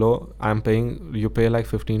bungalow. You pay like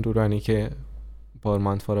 15 to 20K per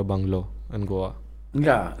month for a bungalow in Goa.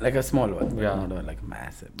 Yeah, like a small one. But Yeah. not like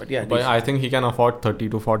massive. But yeah, But I think he can afford 30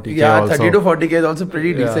 to 40k yeah, also. 30 to 40k is also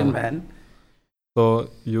pretty Yeah. decent, man. So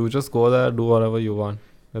you just go there, do whatever you want.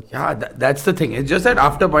 Yeah, that's the thing. It's just that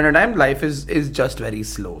after a point in time, life is just very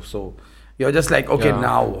slow. So you're just like, okay, Yeah.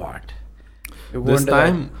 now what? You This wonder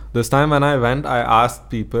that- this time when I went, I asked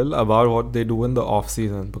people about what they do in the off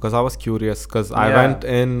season because I was curious. Because I Yeah. went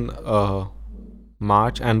in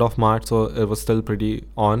March, end of March, so it was still pretty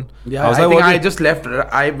on. Yeah, was I like, think what I do- just left.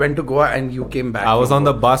 I went to Goa and you came back. I was from on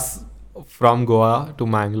the Goa. bus from Goa to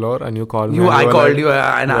Mangalore, and you called me. and I were called like, you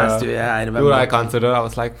and Yeah. asked you. Yeah, I remember. Dude, I considered. I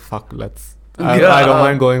was like, fuck, let's. I Yeah. don't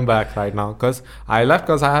mind going back right now because I left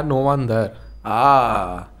because I had no one there.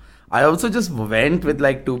 I also just went with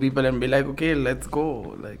like 2 people and be like, okay, let's go.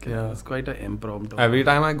 Like, Yeah. it was quite an impromptu. Every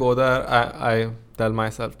time I go there, I tell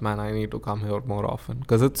myself, man, I need to come here more often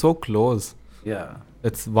because it's so close. Yeah.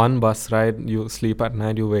 It's one bus ride. You sleep at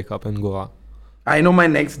night, you wake up in Goa. I know my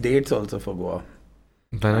next dates also for Goa.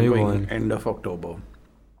 When are I'm you going going? end of October.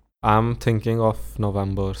 I'm thinking of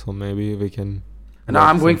November, so maybe we can. No,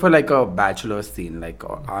 I'm going for like a bachelor's scene. Like,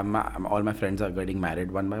 I'm all my friends are getting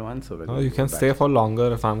married one by one. So we're Oh, going you to can go stay for longer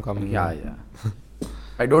if I'm coming. Yeah, here. yeah.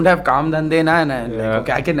 I don't have calm dhande na, and Yeah. like,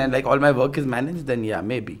 okay, I can, and like all my work is managed, then yeah,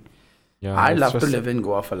 maybe. Yeah, I'd it's love to just- live in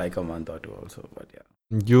Goa for like a month or 2 also, but yeah.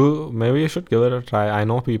 Maybe you should give it a try. I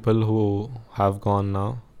know people who have gone now,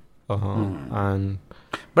 and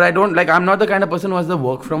But I don't like. I'm not the kind of person who has the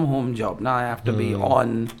work from home job. Now I have to be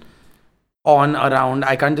on, around.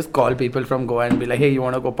 I can't just call people from Goa and be like, "Hey, you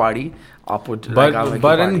want to go party?" I'll put. but I'll make you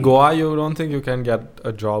but in party. Goa, you don't think you can get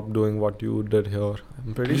a job doing what you did here?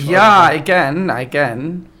 I'm pretty sure. Yeah, I can. I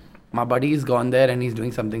can. My buddy's gone there and he's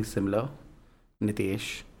doing something similar. Nitesh.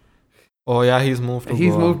 Oh yeah, he's moved to.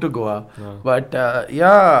 He's Goa. moved to Goa. Yeah. But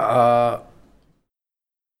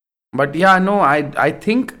but yeah, no, I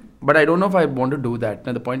think, but I don't know if I want to do that.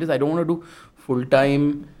 Now the point is, I don't want to do full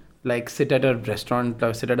time, like sit at a restaurant,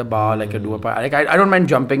 sit at a bar, like do a party. Like I don't mind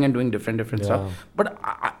jumping and doing different Yeah. stuff. But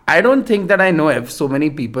I don't think that I know if so many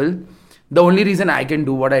people. The only reason I can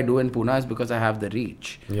do what I do in Pune is because I have the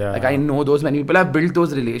reach. Yeah. Like I know those many people. I've built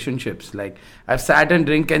those relationships. Like I've sat and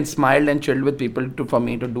drink and smiled and chilled with people for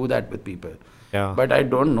me to do that with people. Yeah. But I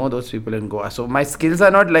don't know those people in Goa. So my skills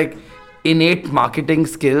are not like innate marketing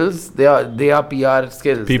skills. They are PR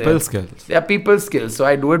skills. People skills. They are people skills. So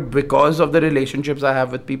I do it because of the relationships I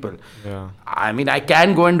have with people. Yeah. I mean, I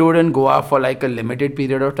can go and do it in Goa for like a limited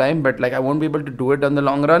period of time, but like I won't be able to do it in the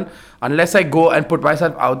long run unless I go and put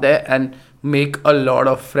myself out there and make a lot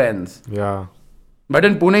of friends. Yeah. But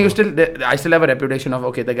in Pune, I still have a reputation of,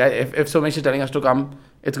 okay, the guy, if Somesh is telling us to come,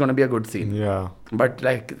 it's going to be a good scene. Yeah. But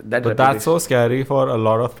like that. But that's so scary for a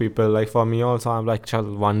lot of people. Like for me also, I'm like, chal,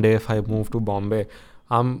 one day if I move to Bombay,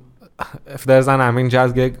 if there's an Amin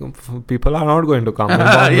Jazz gig, people are not going to come. In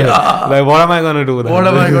Bombay. Yeah. Like, what am I going to do then? What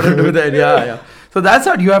am I going to do then? Yeah, yeah. So that's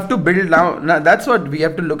what you have to build now. That's what we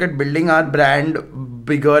have to look at, building our brand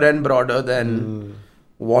bigger and broader than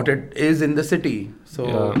what it is in the city. So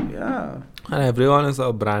yeah. And everyone is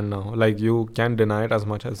a brand now. Like you can't deny it as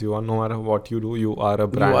much as you want. No matter what you do, you are a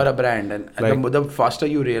brand. You are a brand, and Like- the faster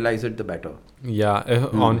you realize it, the better. Yeah,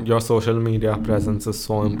 on your social media presence is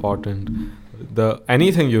so important.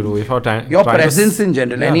 Anything you do, if you're trying Your trying to presence in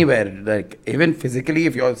general, yeah. anywhere, like even physically,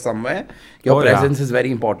 if you're somewhere, your Oh, yeah. presence is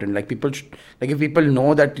very important. Like people, if people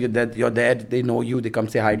know that you're there, they know you, they come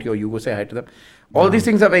say hi to you, or you go say hi to them. All these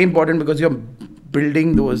things are very important because you're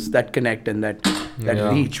building that connect and that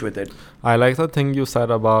Yeah. reach with it. I like the thing you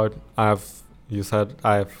said about I've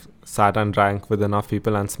sat and drank with enough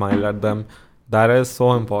people and smiled at them. That is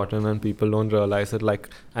so important and people don't realize it. Like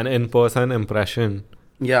an in-person impression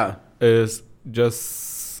Yeah. is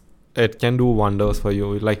just, it can do wonders for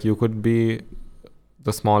you. Like you could be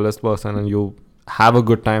the smallest person and you have a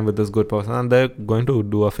good time with this good person and they're going to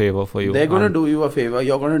do a favor for you. They're going to And- do you a favor.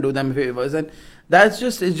 You're going to do them favors, and it's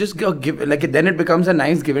just a give. Like then it becomes a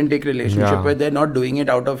nice give and take relationship Yeah. where they're not doing it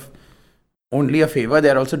out of only a favor.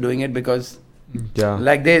 They're also doing it because Yeah.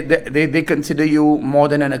 like they consider you more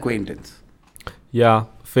than an acquaintance. Yeah.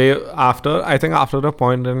 I think after a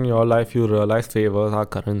point in your life, you realize favors are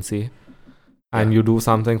currency. And Yeah. you do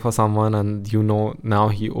something for someone and you know now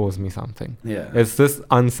he owes me something. Yeah. It's this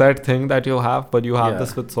unsaid thing that you have, but you have Yeah.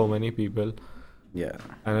 this with so many people. Yeah.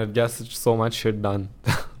 And it gets so much shit done.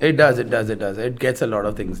 It does. It gets a lot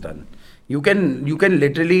of things done. You can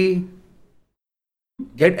literally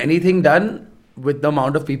get anything done with the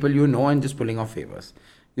amount of people you know and just pulling off favors.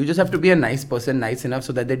 You just have to be a nice person, nice enough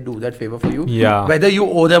so that they do that favor for you. Yeah. Whether you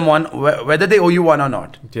owe them one, whether they owe you one or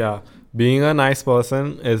not. Yeah. Being a nice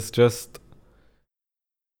person is just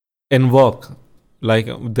in work. like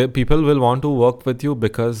the people will want to work with you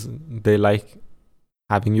because they like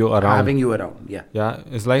having you around. Having you around, yeah. Yeah,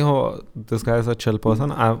 it's like, oh, this guy is a chill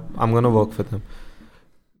person. I'm gonna work with him.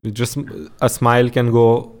 Just a smile can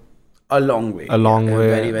go a long way. A long way.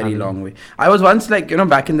 Very, very long way. I was once like,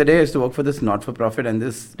 back in the day, I used to work for this not-for-profit, and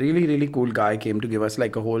this really, really cool guy came to give us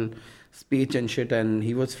like a whole speech and shit, and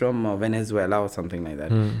he was from Venezuela or something like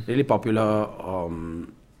that. Really popular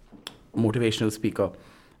motivational speaker.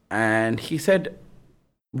 And he said,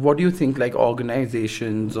 what do you think like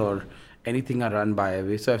organizations or anything are run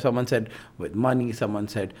by? So if someone said with money, someone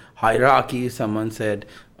said hierarchy, someone said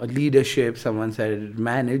leadership, someone said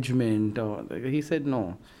management, or he said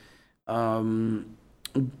no.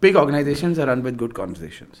 Big organizations are run with good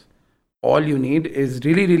conversations. All you need is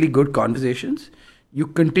really, really good conversations. You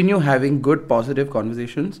continue having good, positive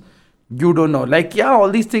conversations. You don't know, like, all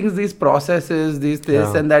these things, these processes, this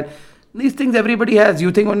and that. These things everybody has.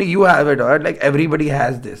 You think only you have it, or like everybody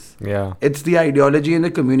has this. Yeah. It's the ideology and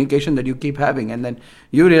the communication that you keep having. And then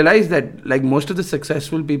you realize that like most of the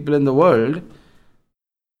successful people in the world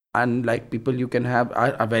and like people you can have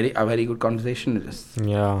are very good conversationalists.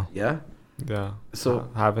 Yeah. Yeah. Yeah. So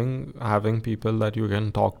having people that you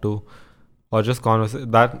can talk to or just converse.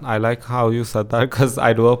 That I like how you said that because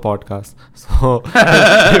I do a podcast. So if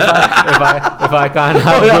I can't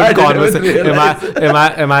have good conversation,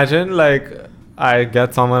 imagine like I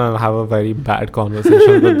get someone and have a very bad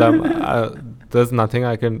conversation with them. There's nothing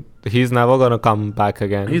I can. He's never gonna come back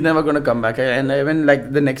again. He's never gonna come back, and even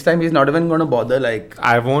like the next time, he's not even gonna bother. Like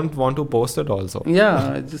I won't want to post it also.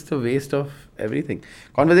 Yeah, it's just a waste of everything.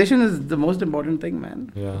 Conversation is the most important thing,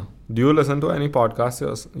 man. Yeah. Do you listen to any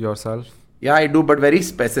podcasts yourself? Yeah, I do, but very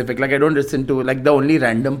specific. Like I don't listen to like the only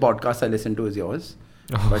random podcast I listen to is yours.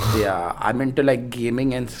 But yeah, I'm into like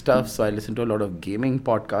gaming and stuff, so I listen to a lot of gaming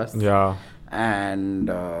podcasts. Yeah. And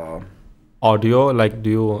audio, like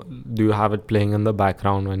do you have it playing in the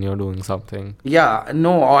background when you're doing something? Yeah,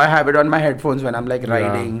 no, I have it on my headphones when I'm like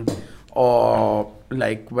riding, or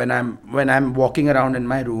like when I'm walking around in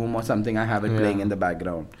my room or something. I have it playing in the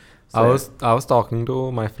background. So I was talking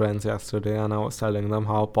to my friends yesterday, and I was telling them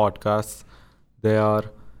how podcasts they are.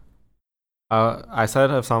 I said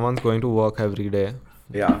if someone's going to work every day,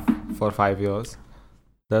 for 5 years,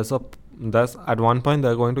 there's at one point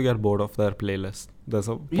they're going to get bored of their playlist. There's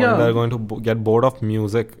a point they're going to get bored of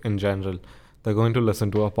music in general. They're going to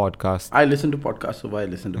listen to a podcast. I listen to podcasts, so I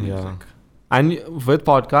listen to music. And with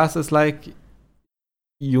podcasts, it's like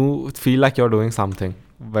you feel like you're doing something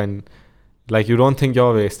when, like, you don't think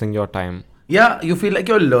you're wasting your time. Yeah, you feel like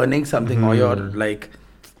you're learning something, or you're like.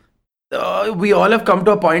 We all have come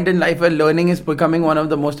to a point in life where learning is becoming one of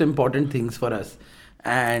the most important things for us.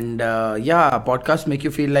 And podcasts make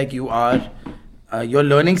you feel like you are you're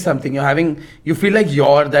learning something. You feel like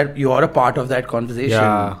you're a part of that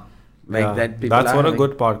conversation. That people that's what a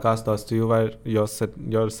good podcast does to you, where you're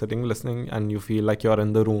sitting listening and you feel like you're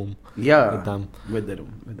in the room with them.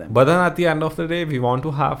 But then at the end of the day, we want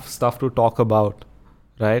to have stuff to talk about,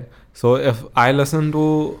 right? So if I listen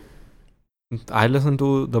to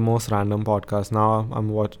the most random podcast. Now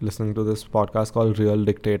I'm listening to this podcast called Real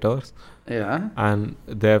Dictators. Yeah. And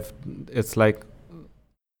it's like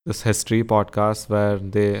this history podcast where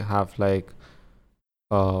they have like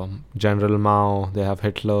General Mao, they have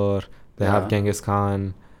Hitler, they have Genghis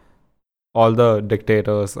Khan, all the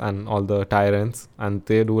dictators and all the tyrants, and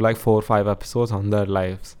they do like 4 or 5 episodes on their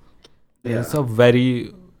lives. Yeah. It's a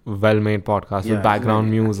very well-made podcast with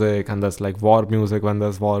background music, and there's like war music when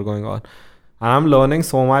there's war going on. And I'm learning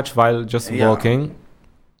so much while just working.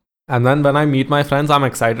 And then when I meet my friends, I'm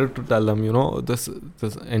excited to tell them, this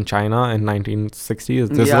in China in 1960s,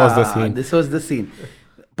 this was the scene. This was the scene.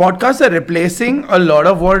 Podcasts are replacing a lot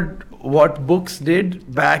of what books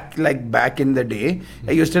did back in the day.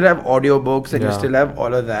 You still have audiobooks and you still have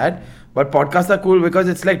all of that. But podcasts are cool because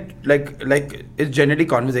it's like it's generally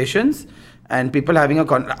conversations and people having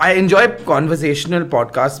I enjoy conversational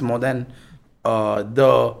podcasts more than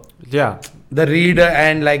the reader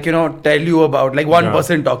and tell you about like one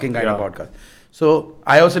person talking kind of podcast. So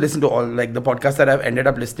I also listen to all like the podcasts that I've ended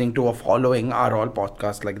up listening to or following are all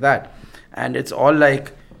podcasts like that. And it's all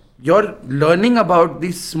like you're learning about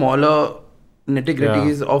these smaller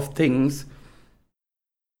nitty-gritties of things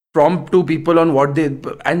from two people on what they,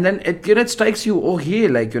 and then it strikes you, oh hey,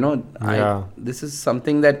 this is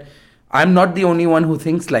something that I'm not the only one who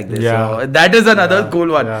thinks like this. So that is another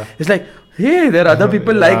cool one. It's like, hey, there are other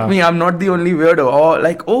people like me. I'm not the only weirdo. Or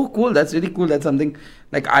like, oh, cool. That's really cool. That's something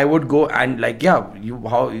like I would go and like, how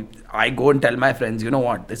I go and tell my friends, you know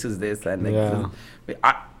what, this is this. And like,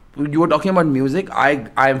 you were talking about music. I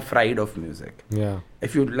am fried of music. Yeah.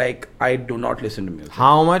 If you like, I do not listen to music.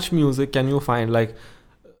 How much music can you find? Like,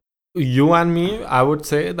 you and me, I would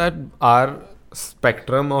say that our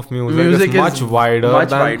spectrum of music is much wider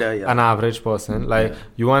than an average person. Like,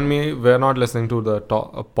 you and me, we're not listening to the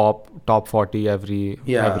top 40 every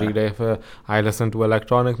day. I listen to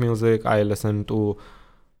electronic music. I listen to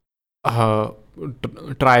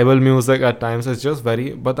tribal music at times. It's just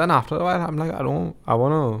very, but then after a while I'm like, I want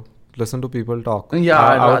to listen to people talk. I'd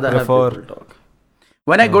rather prefer have people talk.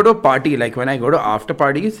 When I go to a party, like when I go to after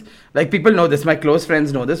parties, like people know this, my close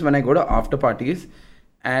friends know this, when I go to after parties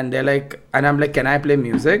and they're like, and I'm like, can I play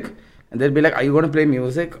music? And they'll be like, are you going to play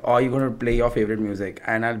music or are you going to play your favorite music?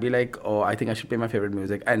 And I'll be like, oh, I think I should play my favorite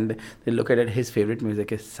music. And they look at it, his favorite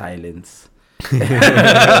music is silence. I'm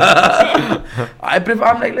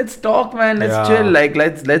like, let's talk, man, let's chill, like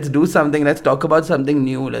let's do something, let's talk about something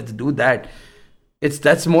new, let's do that.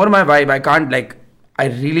 That's more my vibe. I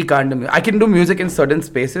really can't do music. I can do music in certain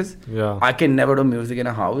spaces. I can never do music in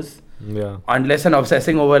a house. Unless I'm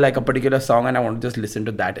obsessing over like a particular song and I want to just listen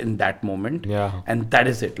to that in that moment. And that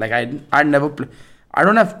is it. Like I never I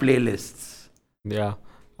don't have playlists.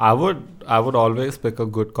 I would always pick a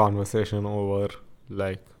good conversation over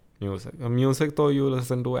like music though you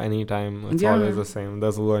listen to anytime. It's always the same.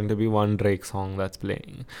 There's going to be one Drake song that's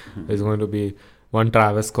playing. There's going to be one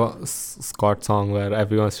Travis Scott song where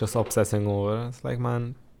everyone's just obsessing over. It's like,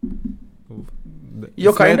 man,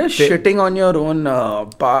 you're kind of shitting on your own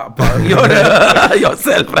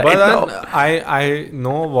yourself right but now. I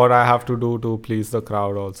know what I have to do to please the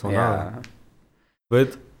crowd also.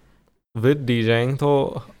 With DJing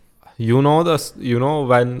though, you know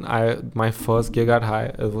when my first gig at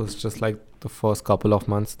High, it was just like the first couple of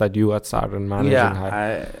months that you had started managing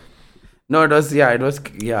High. It was it was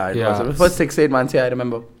the first 6-8 months.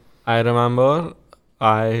 I remember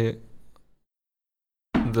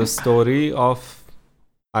the story of,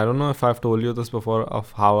 I don't know if I've told you this before,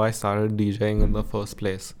 of how I started DJing in the first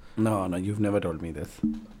place. No, you've never told me this.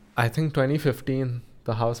 I think 2015,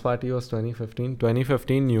 the house party was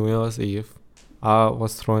 2015 New Year's Eve. I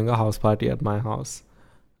was throwing a house party at my house,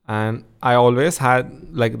 and I always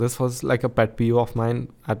had, like, this was like a pet peeve of mine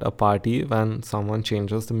at a party. When someone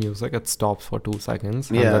changes the music, it stops for 2 seconds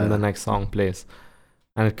and then the next song plays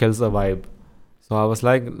and it kills the vibe. So I was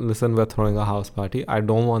like, listen, we're throwing a house party, I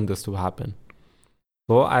don't want this to happen.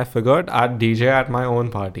 So I figured I'd DJ at my own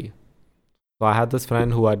party. So I had this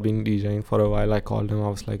friend who had been DJing for a while. I called him. I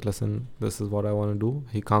was like, listen, this is what I want to do.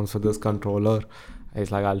 He comes with this controller.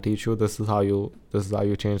 He's like, I'll teach you. This is how you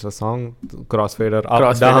change the song. Crossfader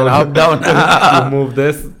up, down. You move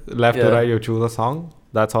this left to right. You choose a song.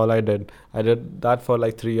 That's all I did. I did that for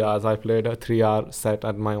like 3 hours. I played a 3-hour set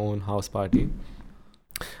at my own house party.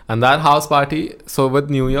 And that house party, so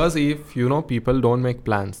with New Year's Eve, people don't make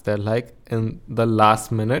plans. They're like, in the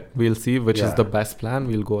last minute, we'll see which is the best plan.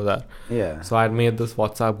 We'll go there. So I made this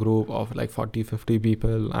WhatsApp group of like 40-50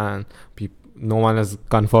 people, and no one is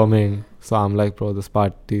confirming. So I'm like, bro, this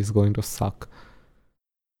party is going to suck.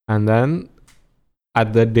 And then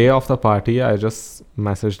at the day of the party, I just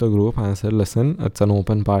messaged the group and I said, listen, it's an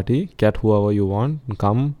open party. Get whoever you want.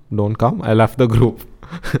 Come, don't come. I left the group.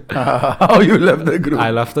 How you left the group?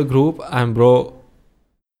 I left the group, and bro,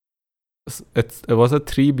 it was a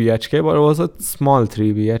 3 BHK, but it was a small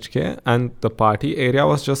 3 BHK, and the party area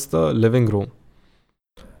was just the living room.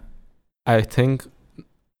 I think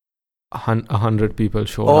 100 people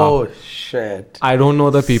showed up. Oh shit! I don't know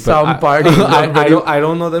the people. Some party. I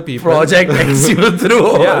don't know the people. Project X you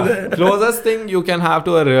through. Closest thing you can have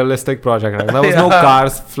to a realistic project. There was no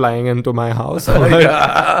cars flying into my house.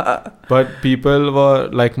 But people were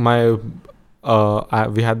like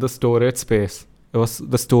we had the storage space.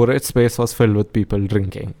 The storage space was filled with people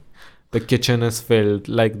drinking. The kitchen is filled.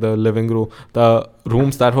 Like the living room, the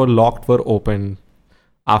rooms that were locked were open.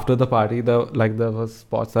 After the party, there was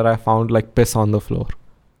spots that I found like piss on the floor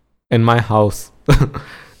in my house.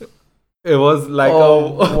 It was like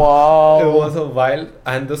wow. It was a wild,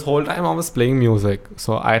 and this whole time I was playing music.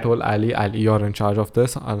 So I told Ali, you're in charge of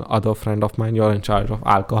this. Another friend of mine, you're in charge of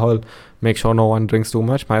alcohol. Make sure no one drinks too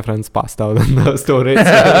much. My friend's passed out in the storage space.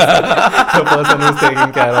 The person who's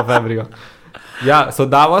taking care of everyone. Yeah, so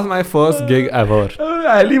that was my first gig ever.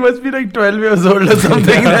 Ali must be like 12 years old or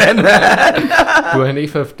something then.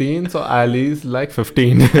 2015, so Ali's like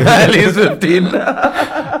 15. Ali's 15.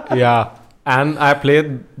 Yeah, and I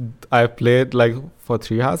played like for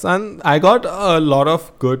 3 hours, and I got a lot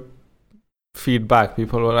of good feedback.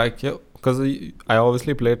 People were like, yeah, because I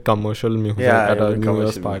obviously played commercial music at a New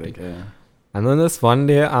Year's party. And then this one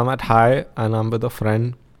day, I'm at High, and I'm with a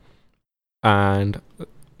friend, and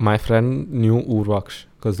my friend knew Urvaksh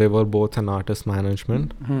because they were both in artist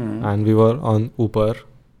management, and we were on Upar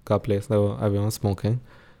ka place. Everyone was smoking,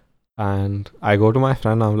 and I go to my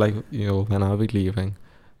friend. I'm like, yo, when are we leaving?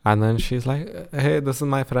 And then she's like, hey, this is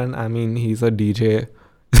my friend. I mean, he's a DJ.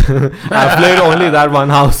 I played only that one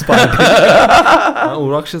house party.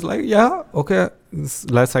 Urvaksh is like, yeah, okay,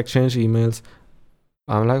 let's exchange emails.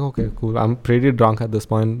 I'm like, okay, cool. I'm pretty drunk at this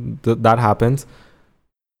point. That happens.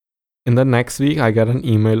 In the next week, I get an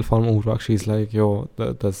email from Urvaksh. She's like, yo,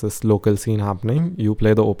 there's this local scene happening. You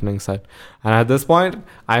play the opening set. And at this point,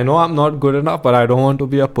 I know I'm not good enough, but I don't want to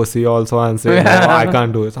be a pussy also and say, no, I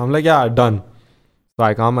can't do it. So I'm like, yeah, done. So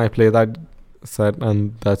I come, I play that set,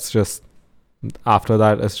 and that's just, after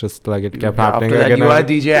that, it's just like it kept happening. After that, you are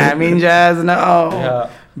DJ Amin Jazz now. Yeah.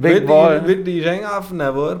 Big boy. With DJing, I've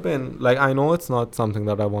never been, like, I know it's not something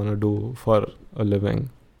that I want to do for a living.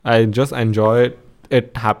 I just enjoy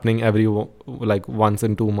it happening like once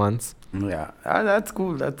in 2 months. Yeah, that's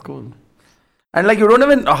cool. That's cool. And like you don't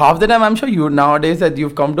even half the time. I'm sure you nowadays that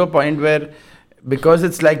you've come to a point where because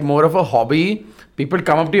it's like more of a hobby, people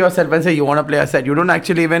come up to yourself and say you want to play a set. You don't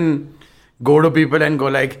actually even go to people and go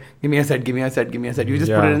like, give me a set, give me a set, give me a set. You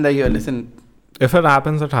just put it in the ear. Listen. If it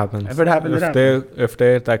happens, it happens. If it happens, it happens. If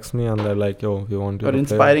they text me and they're like, yo, you want to Or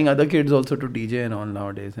inspiring other kids also to DJ and all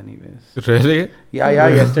nowadays anyways. Really? Yeah.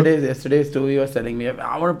 Yesterday's too, he was telling me,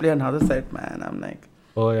 I want to play another set, man. I'm like,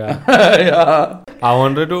 oh yeah. yeah. I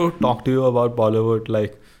wanted to talk to you about Bollywood.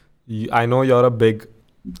 Like, I know you're a big,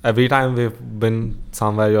 every time we've been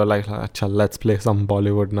somewhere, you're like, chal, let's play some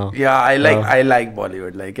Bollywood now. Yeah, I like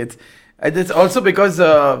Bollywood. Like it's also because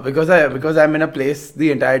I'm in a place the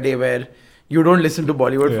entire day where you don't listen to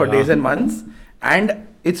Bollywood for days and months. And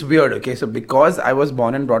it's weird, okay? So because I was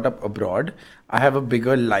born and brought up abroad, I have a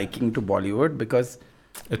bigger liking to Bollywood because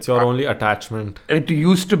it's your only attachment. It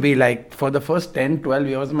used to be like for the first 10, 12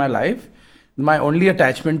 years of my life, my only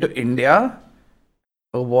attachment to India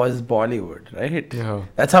was Bollywood, right? Yeah.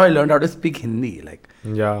 That's how I learned how to speak Hindi. Like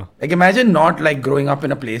imagine not like growing up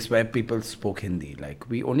in a place where people spoke Hindi. Like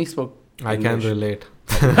we only spoke I English. can relate.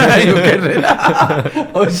 You can relate.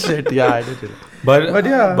 Oh shit, yeah, I did. But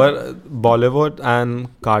Bollywood and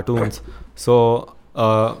cartoons. So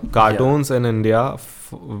cartoons in India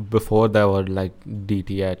before there were like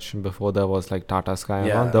DTH, before there was like Tata Sky,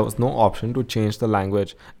 and all, there was no option to change the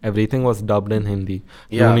language. Everything was dubbed in Hindi.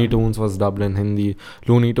 Looney Tunes was dubbed in Hindi.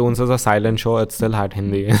 Looney Tunes is a silent show. It still had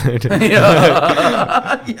Hindi in it.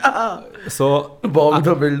 So Bob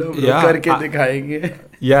the Builder करके दिखाएंगे.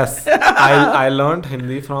 Yes, I learned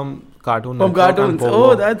Hindi from Cartoon Network. From cartoons.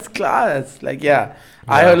 Oh, that's class. Like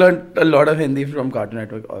I learned a lot of Hindi from Cartoon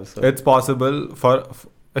Network also. It's possible for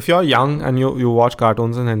if you're young and you watch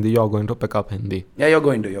cartoons in Hindi, you're going to pick up Hindi. Yeah, you're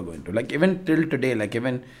going to. Like even till today, like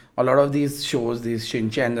even a lot of these shows, these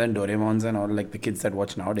Shin-Chans and Doraemons and all, like the kids that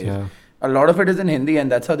watch nowadays, a lot of it is in Hindi,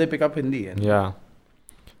 and that's how they pick up Hindi. Yeah.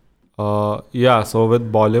 So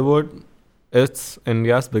with Bollywood, it's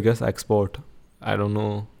India's biggest export. I don't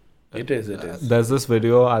know. It is. There's this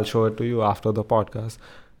video, I'll show it to you after the podcast.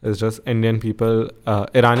 It's just Indian people,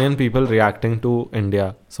 Iranian people reacting to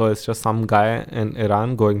India. So it's just some guy in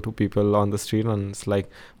Iran going to people on the street and it's like,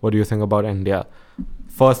 what do you think about India?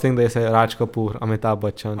 First thing they say, Raj Kapoor, Amitabh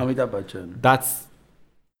Bachchan. That's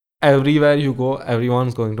everywhere you go,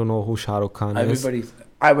 everyone's going to know who Shah Rukh Khan is.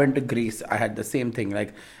 I went to Greece, I had the same thing,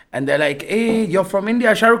 like, and they're like, hey, you're from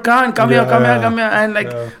India, Shah Rukh Khan, come here. And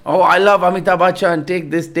like, oh, I love Amitabh Bachchan,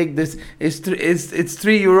 take this. It's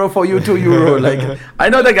 €3 for you, €2. Like, I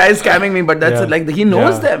know the guy's scamming me, but that's like, he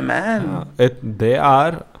knows them, man. They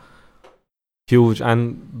are huge,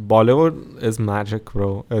 and Bollywood is magic,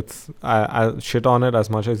 bro. I shit on it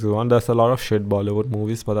as much as you want. There's a lot of shit Bollywood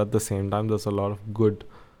movies, but at the same time, there's a lot of good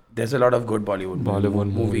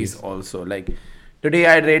Bollywood movies also. Like, today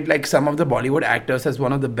I rate like some of the Bollywood actors as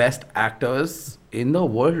one of the best actors in the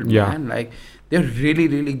world, man. Like, they're really,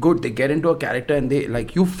 really good. They get into a character and they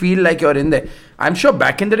like, you feel like you're in there. I'm sure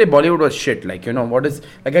back in the day Bollywood was shit. Like, you know, what is,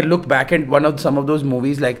 like, I look back at some of those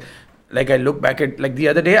movies, like I look back at, like, the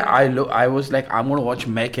other day I was like, I'm gonna watch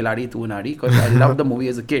Main Khiladi Tu Nadi because I loved the movie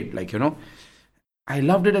as a kid. Like, you know, I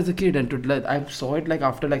loved it as a kid, and I saw it like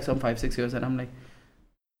after like some 5-6 years, and I'm like,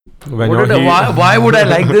 why would I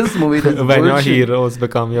like this movie? When your heroes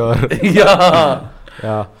become your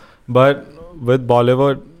But with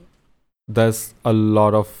Bollywood, there's a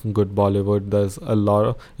lot of good Bollywood. There's a lot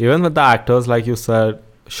of, even with the actors, like you said,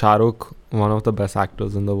 Shah Rukh, one of the best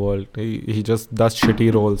actors in the world. He just does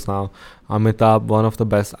shitty roles now. Amitabh, one of the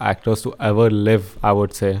best actors to ever live, I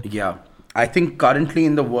would say. Yeah. I think currently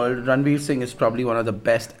in the world, Ranveer Singh is probably one of the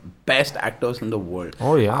best actors in the world.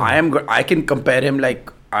 Oh yeah. I can compare him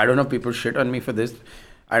like I don't know, people shit on me for this.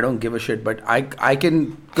 I don't give a shit, but I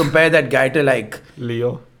can compare that guy to like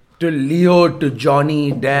Leo. to Leo, to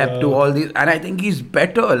Johnny Depp, to all these, and I think he's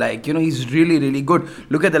better. Like, you know, he's really, really good.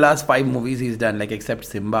 Look at the last 5 movies he's done, like except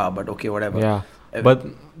Simba, but okay, whatever. Yeah, but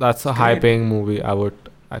that's a high-paying movie.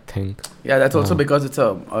 I think. Yeah, that's also because it's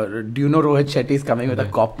a. Do you know Rohit Shetty is coming with a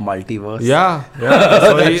cop multiverse? Yeah.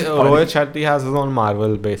 So Rohit Shetty has his own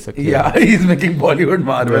Marvel, basically. Yeah, he's making Bollywood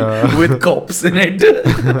Marvel with cops in it.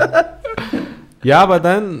 Yeah, but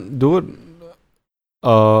then, dude,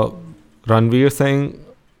 Ranveer Singh,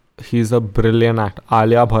 he's a brilliant actor.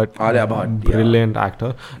 Alia Bhatt, brilliant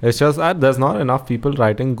actor. It's just that there's not enough people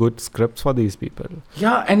writing good scripts for these people.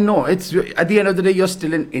 Yeah, and no, it's at the end of the day, you're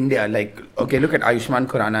still in India. Like, okay, look at Ayushmann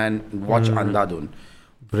Khurrana and watch Andhadhun.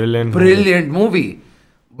 Brilliant movie.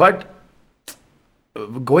 But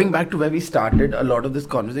going back to where we started, a lot of this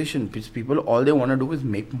conversation, people, all they want to do is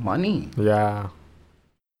make money. Yeah.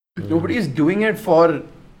 Nobody is doing it for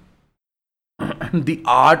the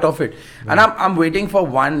art of it. And I'm waiting for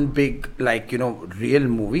one big, like, you know, real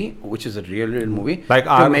movie, which is a real movie. Like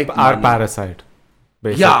our Parasite.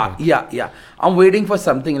 Basically. Yeah. I'm waiting for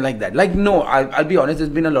something like that. Like, no, I'll be honest, there's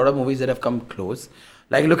been a lot of movies that have come close.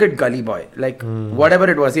 Like, look at Gully Boy. Like,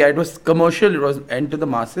 whatever it was. Yeah, it was commercial, it was end to the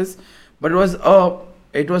masses. But it was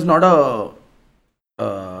not a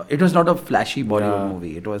flashy Bollywood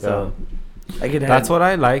movie. It was that's what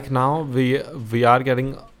I like now. We are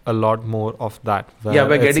getting a lot more of that. Yeah,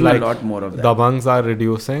 we're getting a lot more of that. Dabangs are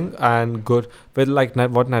reducing and good with like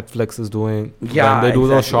what Netflix is doing. Yeah, they do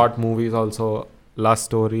those short movies also, Lust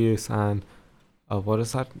Stories and what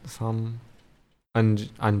is that? Some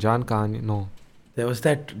Anjan Kahani? No. There was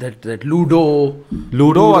that Ludo.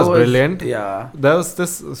 Ludo was brilliant. Yeah. There was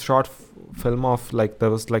this short film of like there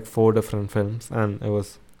was like 4 different films and it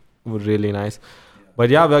was really nice. But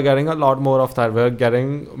yeah, we're getting a lot more of that. We're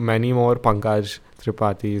getting many more Pankaj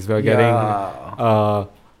Tripathis. We're getting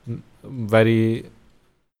very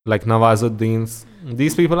like Nawazuddin's.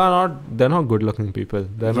 These people they're not good looking people.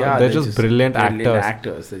 They're just brilliant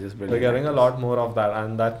actors. They're just brilliant. We're getting a lot more of that,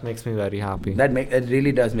 and that makes me very happy. It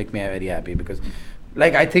really does make me very happy because,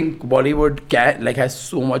 like, I think Bollywood has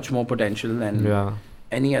so much more potential than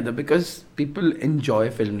any other, because people enjoy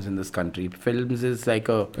films in this country. Films is like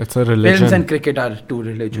it's a religion. Films and cricket are 2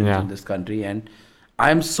 religions in this country, and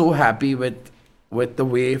I'm so happy with the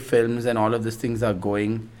way films and all of these things are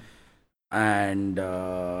going, and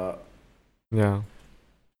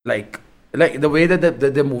like the way that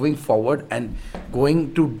they're moving forward and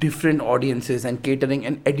going to different audiences and catering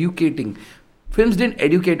and educating. Films didn't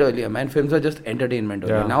educate earlier, man. Films are just entertainment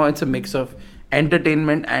earlier. Now it's a mix of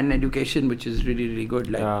entertainment and education, which is really, really good.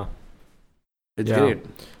 Like, it's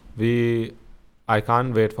great. I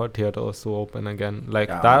can't wait for theaters to open again. Like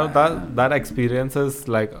that experience is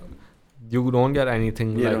like you don't get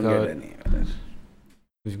anything. You like don't get any.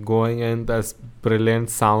 Going in, there's brilliant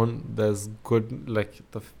sound. There's good like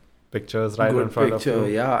the pictures right in front of you.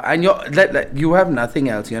 Yeah, and you have nothing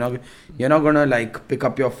else. You're not gonna like pick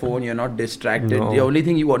up your phone. You're not distracted. No. The only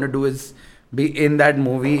thing you want to do is be in that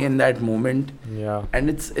movie, in that moment. Yeah, and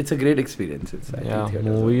it's a great experience.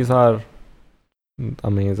 Movies are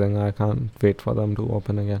amazing. I can't wait for them to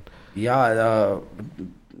open again.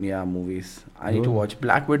 Movies. I need to watch.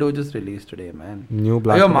 Black Widow just released today, man. New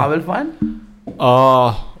Black Widow. Are you a Marvel fan?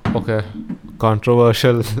 Okay.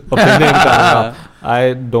 Controversial opinion.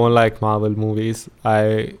 I don't like Marvel movies.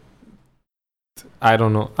 I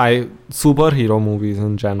don't know. Superhero movies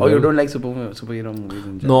in general. Oh, you don't like superhero movies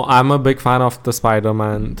in general? No, I'm a big fan of the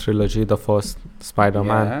Spider-Man trilogy, the first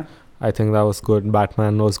Spider-Man. Yeah. I think that was good.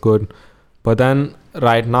 Batman was good. But then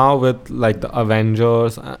right now with like the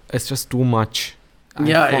Avengers, it's just too much.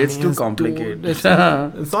 It's too complicated. It's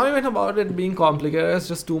not even about it being complicated. It's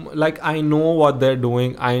just too like I know what they're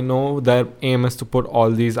doing. I know their aim is to put all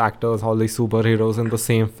these actors, all these superheroes in the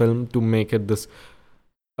same film to make it this.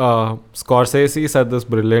 Scorsese said this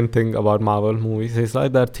brilliant thing about Marvel movies. He's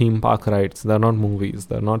like, they're theme park rides. They're not movies.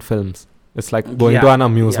 They're not films. It's like going to an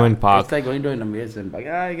amusement park. It's like going to an amusement park.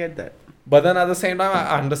 I get that. But then at the same time,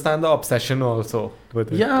 I understand the obsession also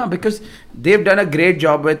with it. Yeah, because they've done a great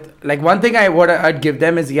job with, like, one thing I'd give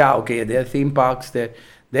them is, they're theme parks, they're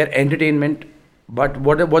entertainment, but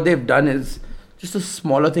what they've done is just the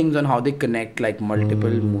smaller things on how they connect like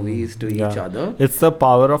multiple movies to each other. It's the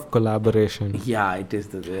power of collaboration. Yeah, it is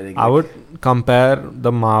the. I would compare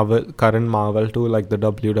the current Marvel to like the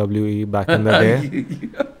WWE back in the day.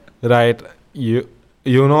 Right? You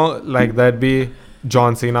know, like that'd be.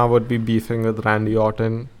 John Cena would be beefing with Randy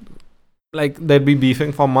Orton. Like, they'd be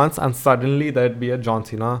beefing for months and suddenly there'd be a John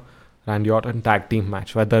Cena Randy Orton tag team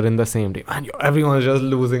match where they're in the same team and everyone is just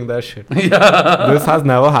losing their shit. Yeah. This has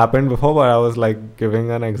never happened before, but I was like giving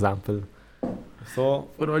an example. So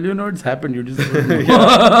For all you know, it's happened. You just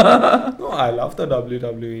no, I love the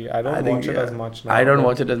WWE. I don't watch it as much now. I don't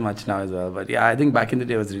watch it as much now as well. But yeah, I think back in the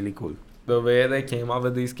day it was really cool. The way they came up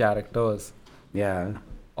with these characters. Yeah.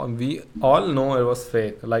 We all know it was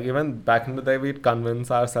fake. Like even back in the day, we'd convince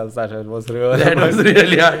ourselves that it was real. That was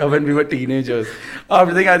really when we were teenagers. I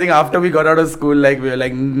think after we got out of school, like we were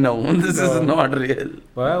like, no, this is not real.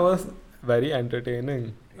 But it was very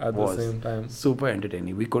entertaining at the same time. Super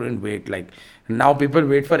entertaining. We couldn't wait. Like now people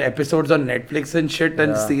wait for episodes on Netflix and shit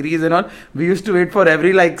and series and all. We used to wait for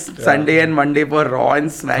every Sunday and Monday for Raw and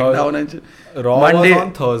SmackDown and shit. Raw was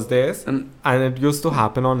on Thursdays and it used to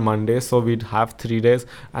happen on Mondays, so we'd have 3 days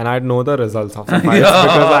and I'd know the results of the fights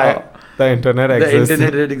because the internet existed. The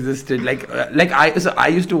internet existed. I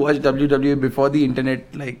used to watch WWE before the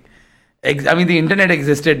internet the internet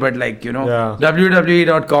existed, but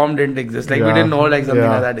WWE.com didn't exist. We didn't know something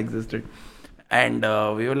like that existed. And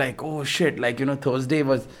we were like, oh shit, Thursday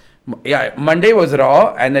was... Monday was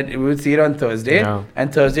Raw, and then we would see it on Thursday,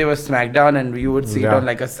 and Thursday was SmackDown, and we would see it on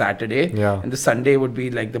a Saturday, and the Sunday would be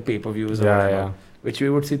the pay-per-views or whatever, which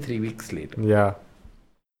we would see 3 weeks later. Yeah.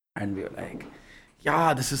 And we were like,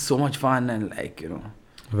 this is so much fun, and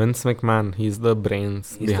Vince McMahon, he's the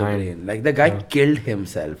brains behind. The brain. The guy killed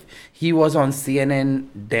himself. He was on CNN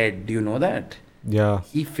dead. Do you know that? Yeah.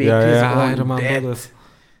 He faked his own I remember death. this.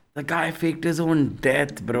 The guy faked his own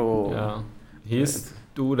death, bro. Yeah. He's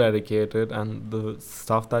too dedicated, and the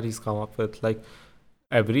stuff that he's come up with,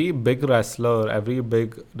 every big wrestler, every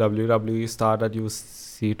big WWE star that you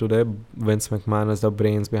see today, Vince McMahon is the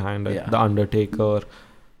brains behind it. The Undertaker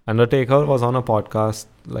was on a podcast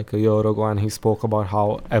a year ago, and he spoke about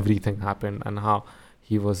how everything happened and how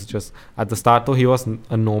he was just at the start though he was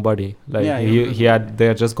a nobody. They had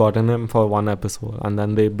just gotten him for one episode, and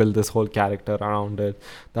then they built this whole character around it.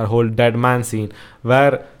 That whole dead man scene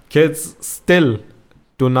where kids still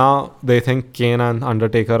to now they think Kane and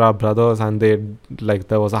Undertaker are brothers, and they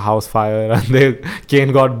there was a house fire and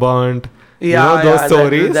Kane got burnt. Those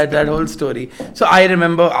stories. That whole story. So I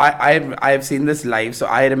remember I've seen this live. So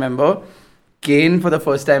I remember Kane for the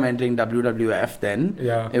first time entering WWF then.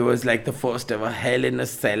 Yeah. It was the first ever Hell in a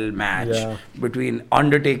Cell match between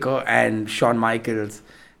Undertaker and Shawn Michaels.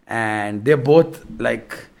 And they're both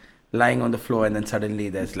lying on the floor, and then suddenly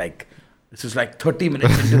there's this is 30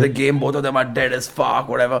 minutes into the game, both of them are dead as fuck,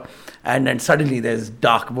 whatever. And then suddenly there's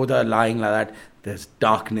dark, both are lying like that. There's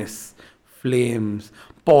darkness, flames.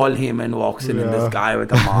 Paul Heyman walks in and this guy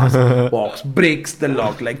with a mask breaks the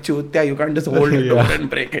lock. Chutya, you can't just hold it door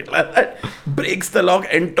and break it like that. Breaks the lock,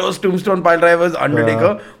 enters Tombstone Piledrivers,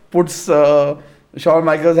 Undertaker, puts Shawn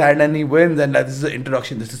Michaels' hand and he wins. And this is the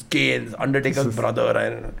introduction. This is Kane, Undertaker's brother. I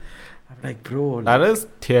don't know. I'm bro. That is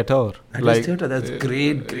theatre. That is theatre. That's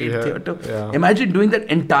great theatre. Yeah. Imagine doing that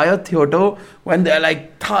entire theatre when there are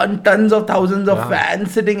tons of thousands of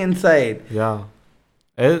fans sitting inside. Yeah.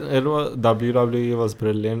 It was WWE was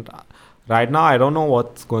brilliant. Right now, I don't know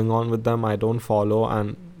what's going on with them. I don't follow,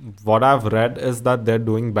 and what I've read is that they're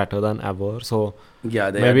doing better than ever. So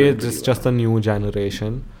maybe it's just a new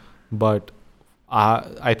generation, but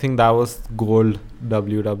I think that was gold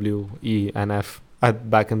WWE NF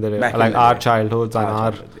back in the day, our childhoods and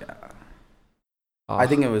our. I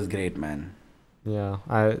think it was great, man. Yeah,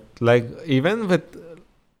 I even with.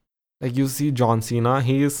 You see John Cena,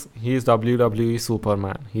 he's WWE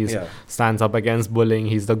Superman. He stands up against bullying.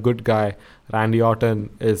 He's the good guy. Randy Orton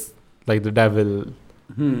is the devil.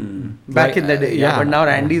 Back in the day, but now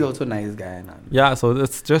Randy's also a nice guy now. Yeah, so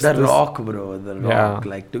it's just The Rock, bro. The Rock.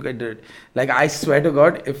 To get it, I swear to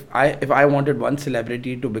God, if I wanted one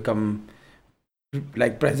celebrity to become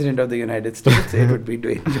president of the United States, it would be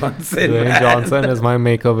Dwayne Johnson. Dwayne Johnson is my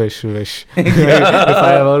make-a-wish wish. If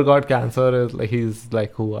I ever got cancer, he's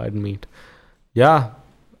who I'd meet. Yeah.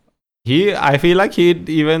 I feel he'd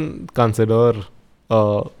even consider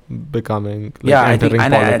becoming entering politics.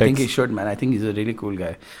 I think he should, man. I think he's a really cool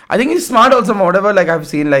guy. I think he's smart also, whatever. I've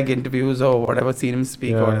seen interviews or whatever, seen him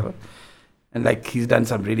speak or whatever. And he's done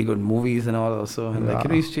some really good movies and all also.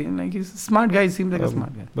 And he's changed. He's a smart guy. He seems like a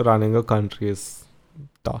smart guy. Running a country is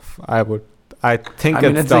tough. I think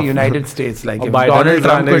it's tough. the United States. If Biden Donald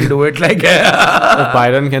Trump could do it, if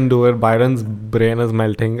Biden can do it, Biden's brain is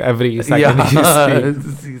melting every second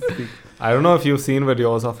he speaks. I don't know if you've seen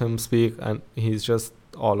videos of him speak, and he's just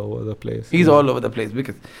all over the place. He's all over the place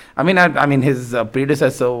because, his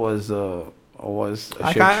predecessor was a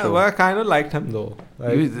shit show. I kind of liked him though.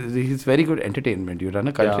 He's very good entertainment. You run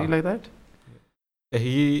a country like that?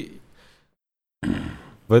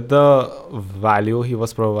 with the value he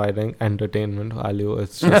was providing, entertainment value,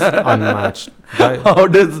 it's just unmatched. How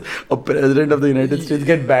does a president of the United States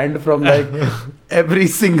get banned from like every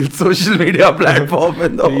single social media platform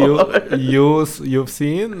in the world? You've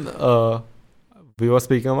seen. We were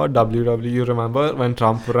speaking about WWE. You remember when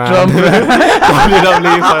Trump ran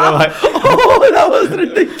WWE for a while? Oh, that was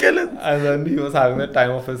ridiculous. And then he was having the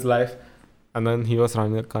time of his life. And then he was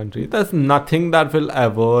running the country. There's nothing that will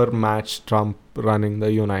ever match Trump running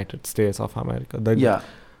the United States of America.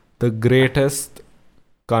 The greatest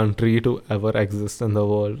country to ever exist in the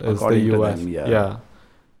world is According the to US. them, yeah.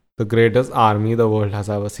 The greatest army the world has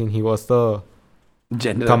ever seen. He was the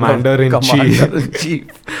General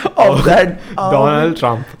Commander-in-Chief of that Donald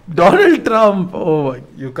Trump. Donald Trump. Oh my.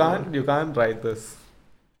 You can't write this.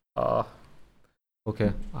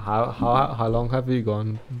 Okay. How long have we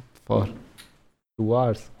gone for? 2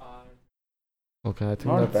 hours. Okay, I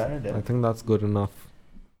think that's good enough.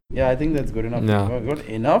 Yeah, I think that's good enough. Yeah. We've got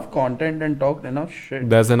enough content and talked enough shit.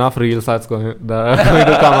 There's enough reels that are going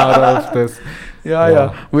to come out of this.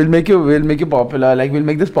 Yeah. We'll make you popular. Like we'll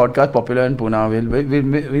make this podcast popular in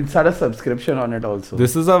Pune. We'll start a subscription on it also.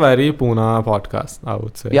 This is a very Pune podcast, I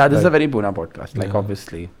would say. Yeah, this is a very Pune podcast. Like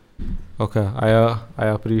obviously. Okay, I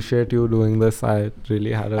appreciate you doing this. I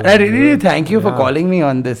really had I really thank you for calling me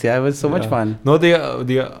on this. Yeah, it was so much fun. No,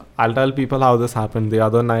 I'll tell people how this happened. The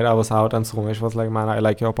other night I was out and Somesh was like, "Man, I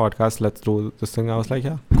like your podcast. Let's do this thing." I was like,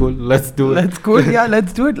 "Yeah, cool. Let's do it." Let's cool. Yeah,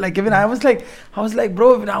 let's do it. Like even I was like,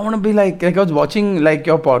 bro, I want to be like I was watching like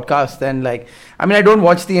your podcast and like I mean I don't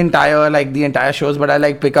watch the entire shows, but I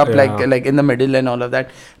like pick up like in the middle and all of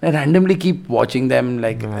that. And I randomly keep watching them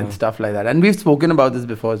and stuff like that. And we've spoken about this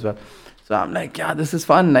before as well. So I'm like, yeah, this is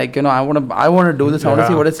fun. Like, I want to do this. I want to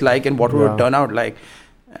see what it's like and what would turn out like.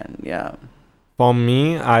 And yeah. For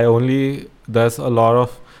me, there's a lot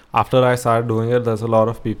of, after I started doing it, there's a lot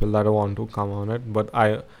of people that want to come on it. But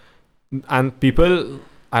I don't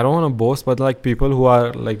want to boast, but like people who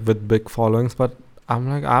are like with big followings, but I'm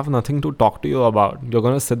like, I have nothing to talk to you about. You're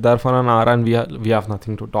going to sit there for an hour and we have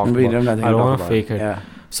nothing to talk about. I don't want to fake it. Yeah.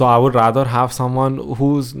 So I would rather have someone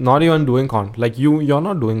who's not even doing content. Like you're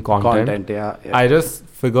not doing content. Yeah. I just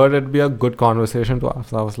figured it'd be a good conversation to have.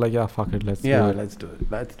 So I was like, yeah, fuck it, let's do it. Let's do it,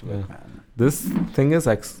 man. This thing is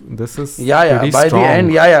this is pretty by strong. The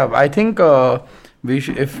end, I think we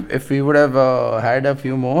should, if we would have had a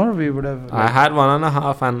few more, we would have. I had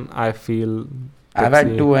 1.5 and I feel. I've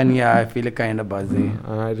had 2 and I feel kind of buzzy.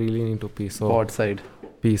 I really need to pee. So outside.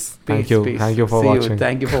 Peace. Thank you. Thank you for watching.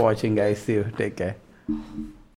 Thank you for watching, guys. See you. Take care.